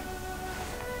 Onyinye,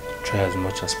 try as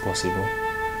much as possible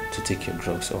to take your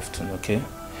drugs often, okay?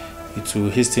 It will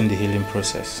hasten the healing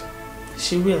process.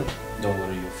 She will. Don't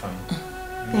worry, you're fine.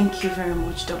 Thank you very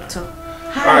much, doctor.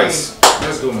 Hi. Alright,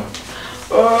 let's go, man.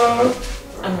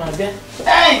 I'm not there.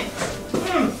 Hey!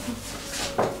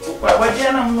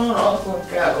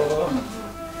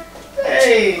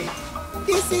 Hey!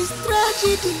 This is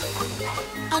tragedy,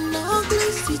 an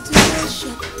ugly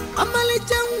situation. I'm a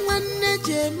little one,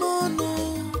 Jemono.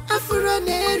 Afro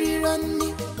Neri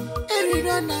Ronnie,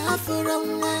 eriro na afọrọ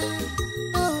nwa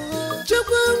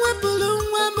Chukwu wepụrụ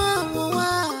nwa m ọnwụnwa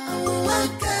ọnwụnwa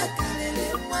nke karịrị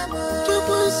nwa m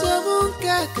Chukwu nsogbu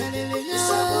nke karịrị ya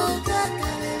nsogbu nke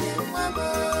karịrị nwa m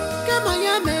kama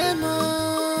ya mee m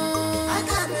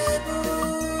aga m ebu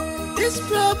this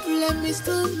problem is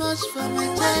too much for my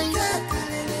child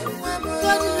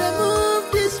God remove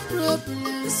this problem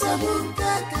nsogbu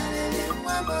nke karịrị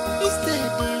nwa m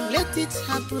instead let it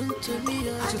happen to me.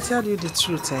 To tell you the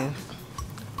truth,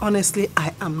 honestly,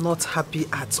 I am not happy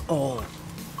at all.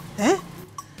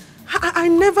 I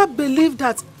never believed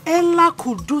that Ella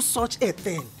could do such a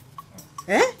thing.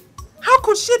 How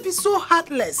could she be so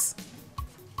heartless?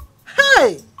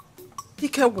 Hey!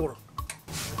 Ikewuru.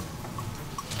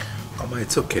 Mama,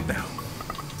 it's okay now.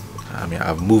 I mean,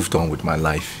 I've moved on with my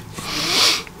life.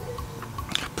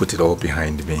 Put it all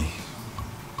behind me.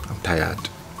 I'm tired.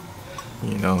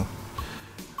 You know?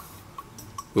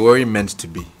 We weren't meant to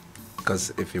be.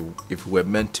 Because if we were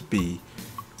meant to be,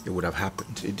 it would have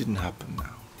happened. It didn't happen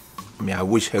now. I mean, I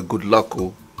wish her good luck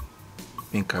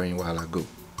in carrying while I go.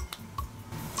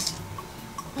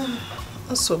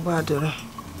 That's so bad.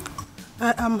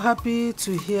 I am happy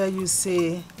to hear you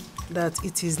say that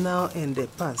it is now in the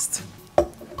past.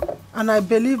 And I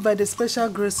believe by the special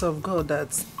grace of God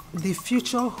that the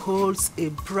future holds a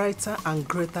brighter and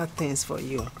greater things for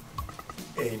you.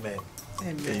 Amen.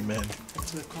 Amen. Amen.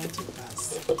 It will come to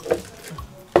pass.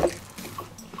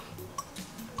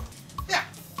 Yeah.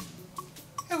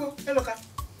 Hello, Ka.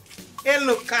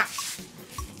 Hello, Ka.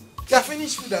 You have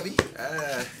finished food, Abby? It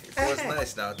was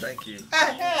nice now, thank you.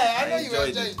 I know you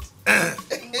enjoyed it.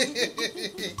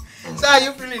 So how are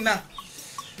you feeling now?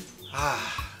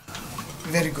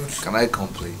 Very good. Can I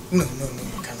complain? No,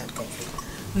 you cannot complain.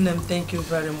 Nem, thank you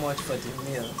very much for the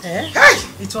meal. Hey!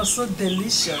 It was so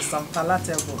delicious and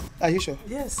palatable. Are you sure?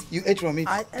 Yes. You ate from it?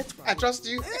 I ate from it. I trust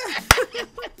you.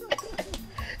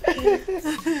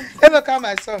 Hello, Ka,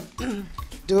 my son.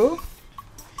 Do?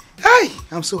 Hi!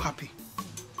 I'm so happy.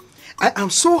 I am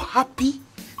so happy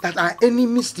that our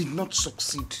enemies did not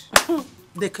succeed.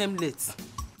 They came late.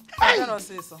 Hey! I cannot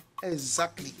say so.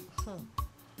 Exactly.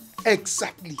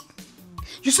 Exactly.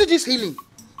 You see this healing?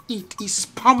 It is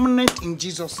permanent in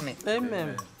Jesus' name.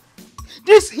 Amen.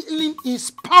 This healing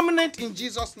is permanent in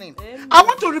Jesus' name. Amen. I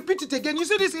want to repeat it again. You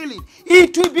see this healing?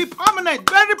 It will be permanent,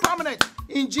 very permanent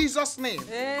in Jesus' name.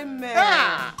 Amen.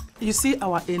 Ah. You see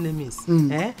our enemies,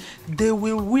 they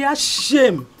will wear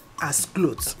shame as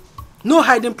clothes. No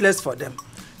hiding place for them.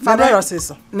 Father says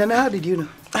so. Nana, how did you know?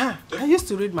 I used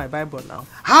to read my Bible now.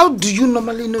 How do you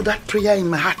normally know that prayer in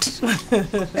my heart?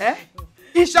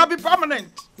 It shall be permanent.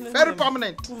 Very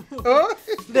permanent. Oh?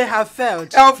 They have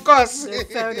failed. Of course. They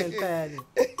failed entirely.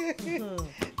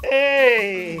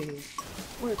 Hey.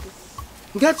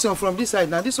 Get some from this side.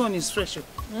 Now this one is fresh. This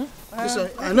one,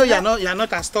 I know you're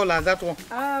not as tall as that one.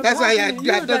 That's why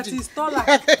you are that is taller.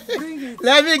 Bring it.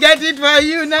 Let me get it for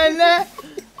you, Nana.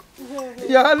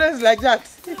 You're always like that.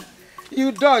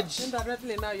 You dodge.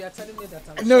 Indirectly now you are telling me that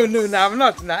I'm No, short. no, I'm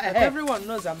not. Nah. Everyone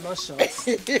knows I'm not short.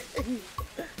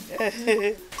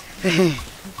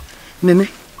 Nene,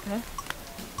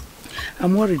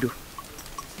 I'm worried though.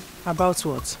 About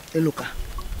what? Eloka.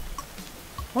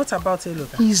 What about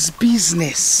Eloka? His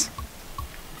business.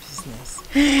 Business?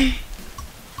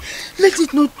 Let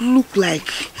it not look like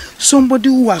somebody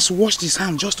who has washed his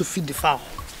hands just to feed the fowl.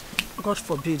 God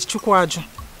forbid. Chukwaju.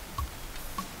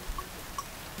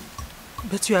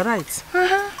 But you are right.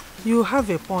 You have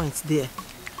a point there.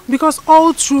 Because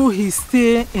all through his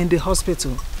stay in the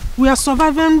hospital, we are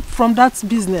surviving from that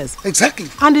business. Exactly.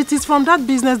 And it is from that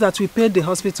business that we paid the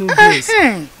hospital bills.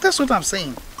 That's what I'm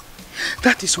saying.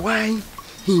 That is why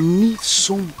he needs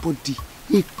somebody,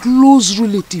 a close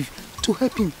relative, to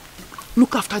help him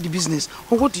look after the business.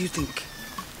 Or what do you think?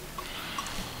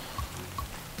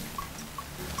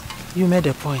 You made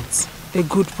a point. A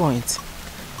good point.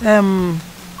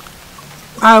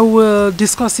 I will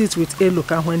discuss it with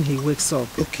Eloka when he wakes up.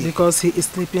 Okay. Because he is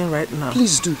sleeping right now.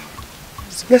 Please do.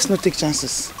 Let's not take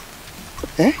chances.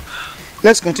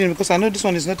 Let's continue because I know this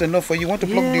one is not enough for you. You want to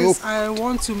plug the hole? Yes, I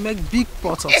want to make big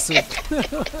pot of soup.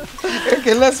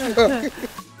 Okay, let's go.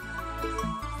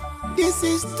 This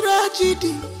is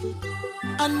tragedy,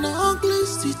 an ugly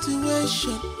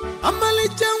situation. I'm a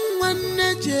little one,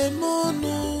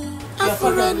 Jemono.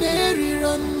 Afro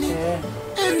Nerironi,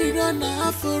 Erirona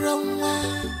Afro.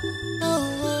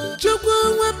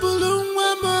 Chukwu wepụrụ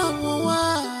nwa m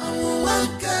ọnwụnwa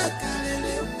nke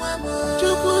karịrị nwa m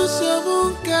Chukwu nsogbu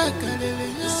nke karịrị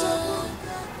ya.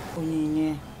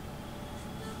 Onyinye,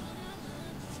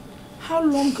 how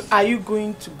long are you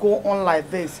going to go on like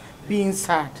this, being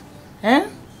sad?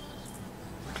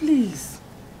 Please,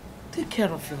 take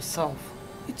care of yourself.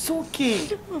 It's okay.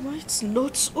 Mama, it's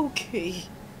not okay.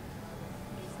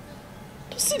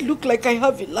 Does it look like I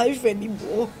have a life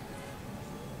anymore?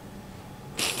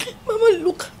 Mama,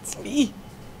 look at me.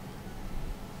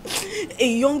 A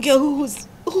young girl who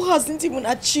hasn't even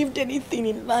achieved anything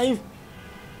in life.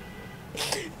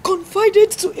 Confided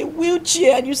to a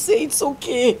wheelchair and you say it's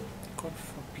okay. God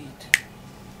forbid.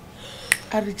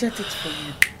 I reject it for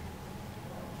you.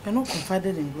 You're not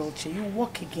confided in wheelchair. You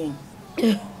walk again.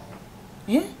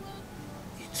 Yeah?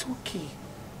 It's okay.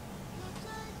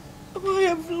 I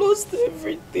have lost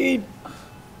everything.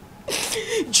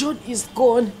 John is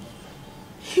gone.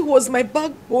 He was my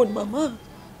backbone, Mama.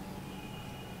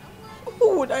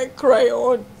 Who would I cry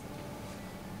on?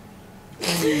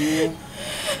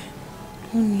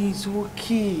 Honey, it's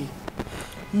okay.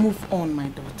 Move on, my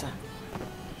daughter.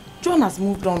 John has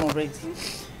moved on already.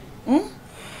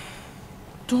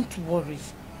 Don't worry.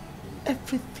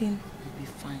 Everything will be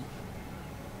fine.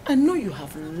 I know you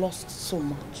have lost so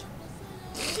much.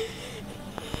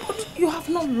 But you have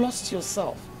not lost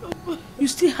yourself. You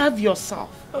still have yourself.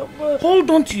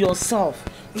 Hold on to yourself.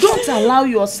 Don't allow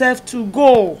yourself to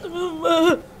go.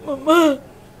 Mama.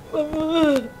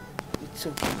 It's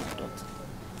okay, my daughter.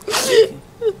 It's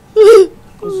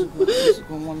okay.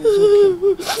 Mommy,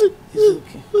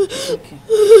 it's okay.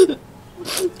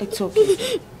 It's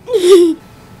okay.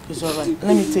 It's alright.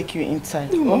 Let me take you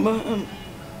inside. No, Mama,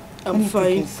 I'm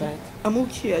fine. Inside. I'm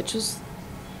okay.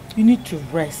 You need to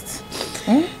rest.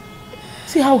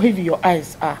 See how heavy your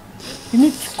eyes are. You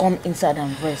need to come inside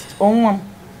and rest. Ngwa.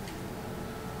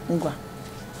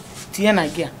 Tiana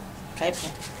gia. Kaipo.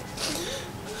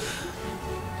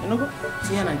 You know go?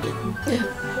 Tiana gia.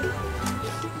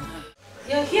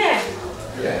 You're here.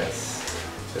 Yes.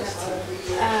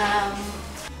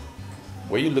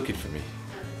 Were you looking for me?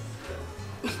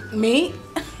 Me?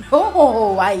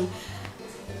 Oh,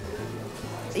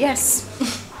 yes.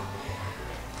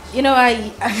 You know,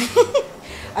 I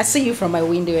see you from my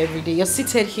window every day. You're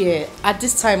seated here. At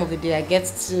this time of the day, I get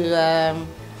to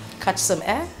catch some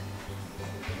air.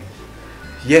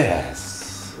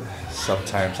 Yes.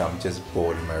 Sometimes I'm just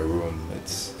bored in my room.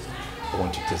 I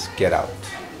want to just get out,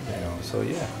 you know. So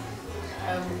yeah.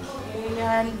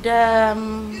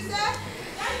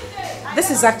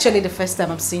 This is actually the first time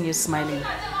I'm seeing you smiling,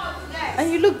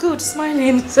 and you look good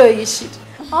smiling. So you should.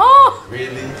 Oh.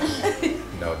 Really?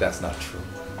 No, that's not true.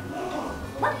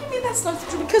 What do you mean that's not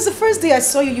true? Because the first day I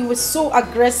saw you, you were so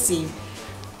aggressive.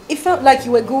 It felt like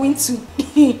you were going to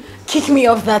kick me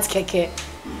off that keke.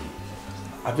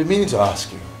 I've been meaning to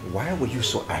ask you, why were you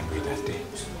so angry that day?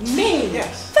 Me?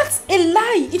 Yes. That's a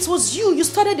lie. It was you. You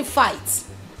started the fight.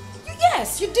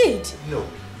 Yes, you did. No,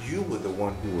 you were the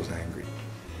one who was angry.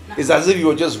 It's as if you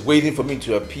were just waiting for me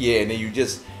to appear and then you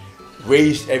just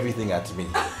raged everything at me.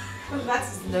 That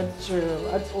is not true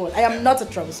at all. I am not a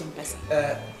troublesome person.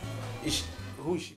 Who is she?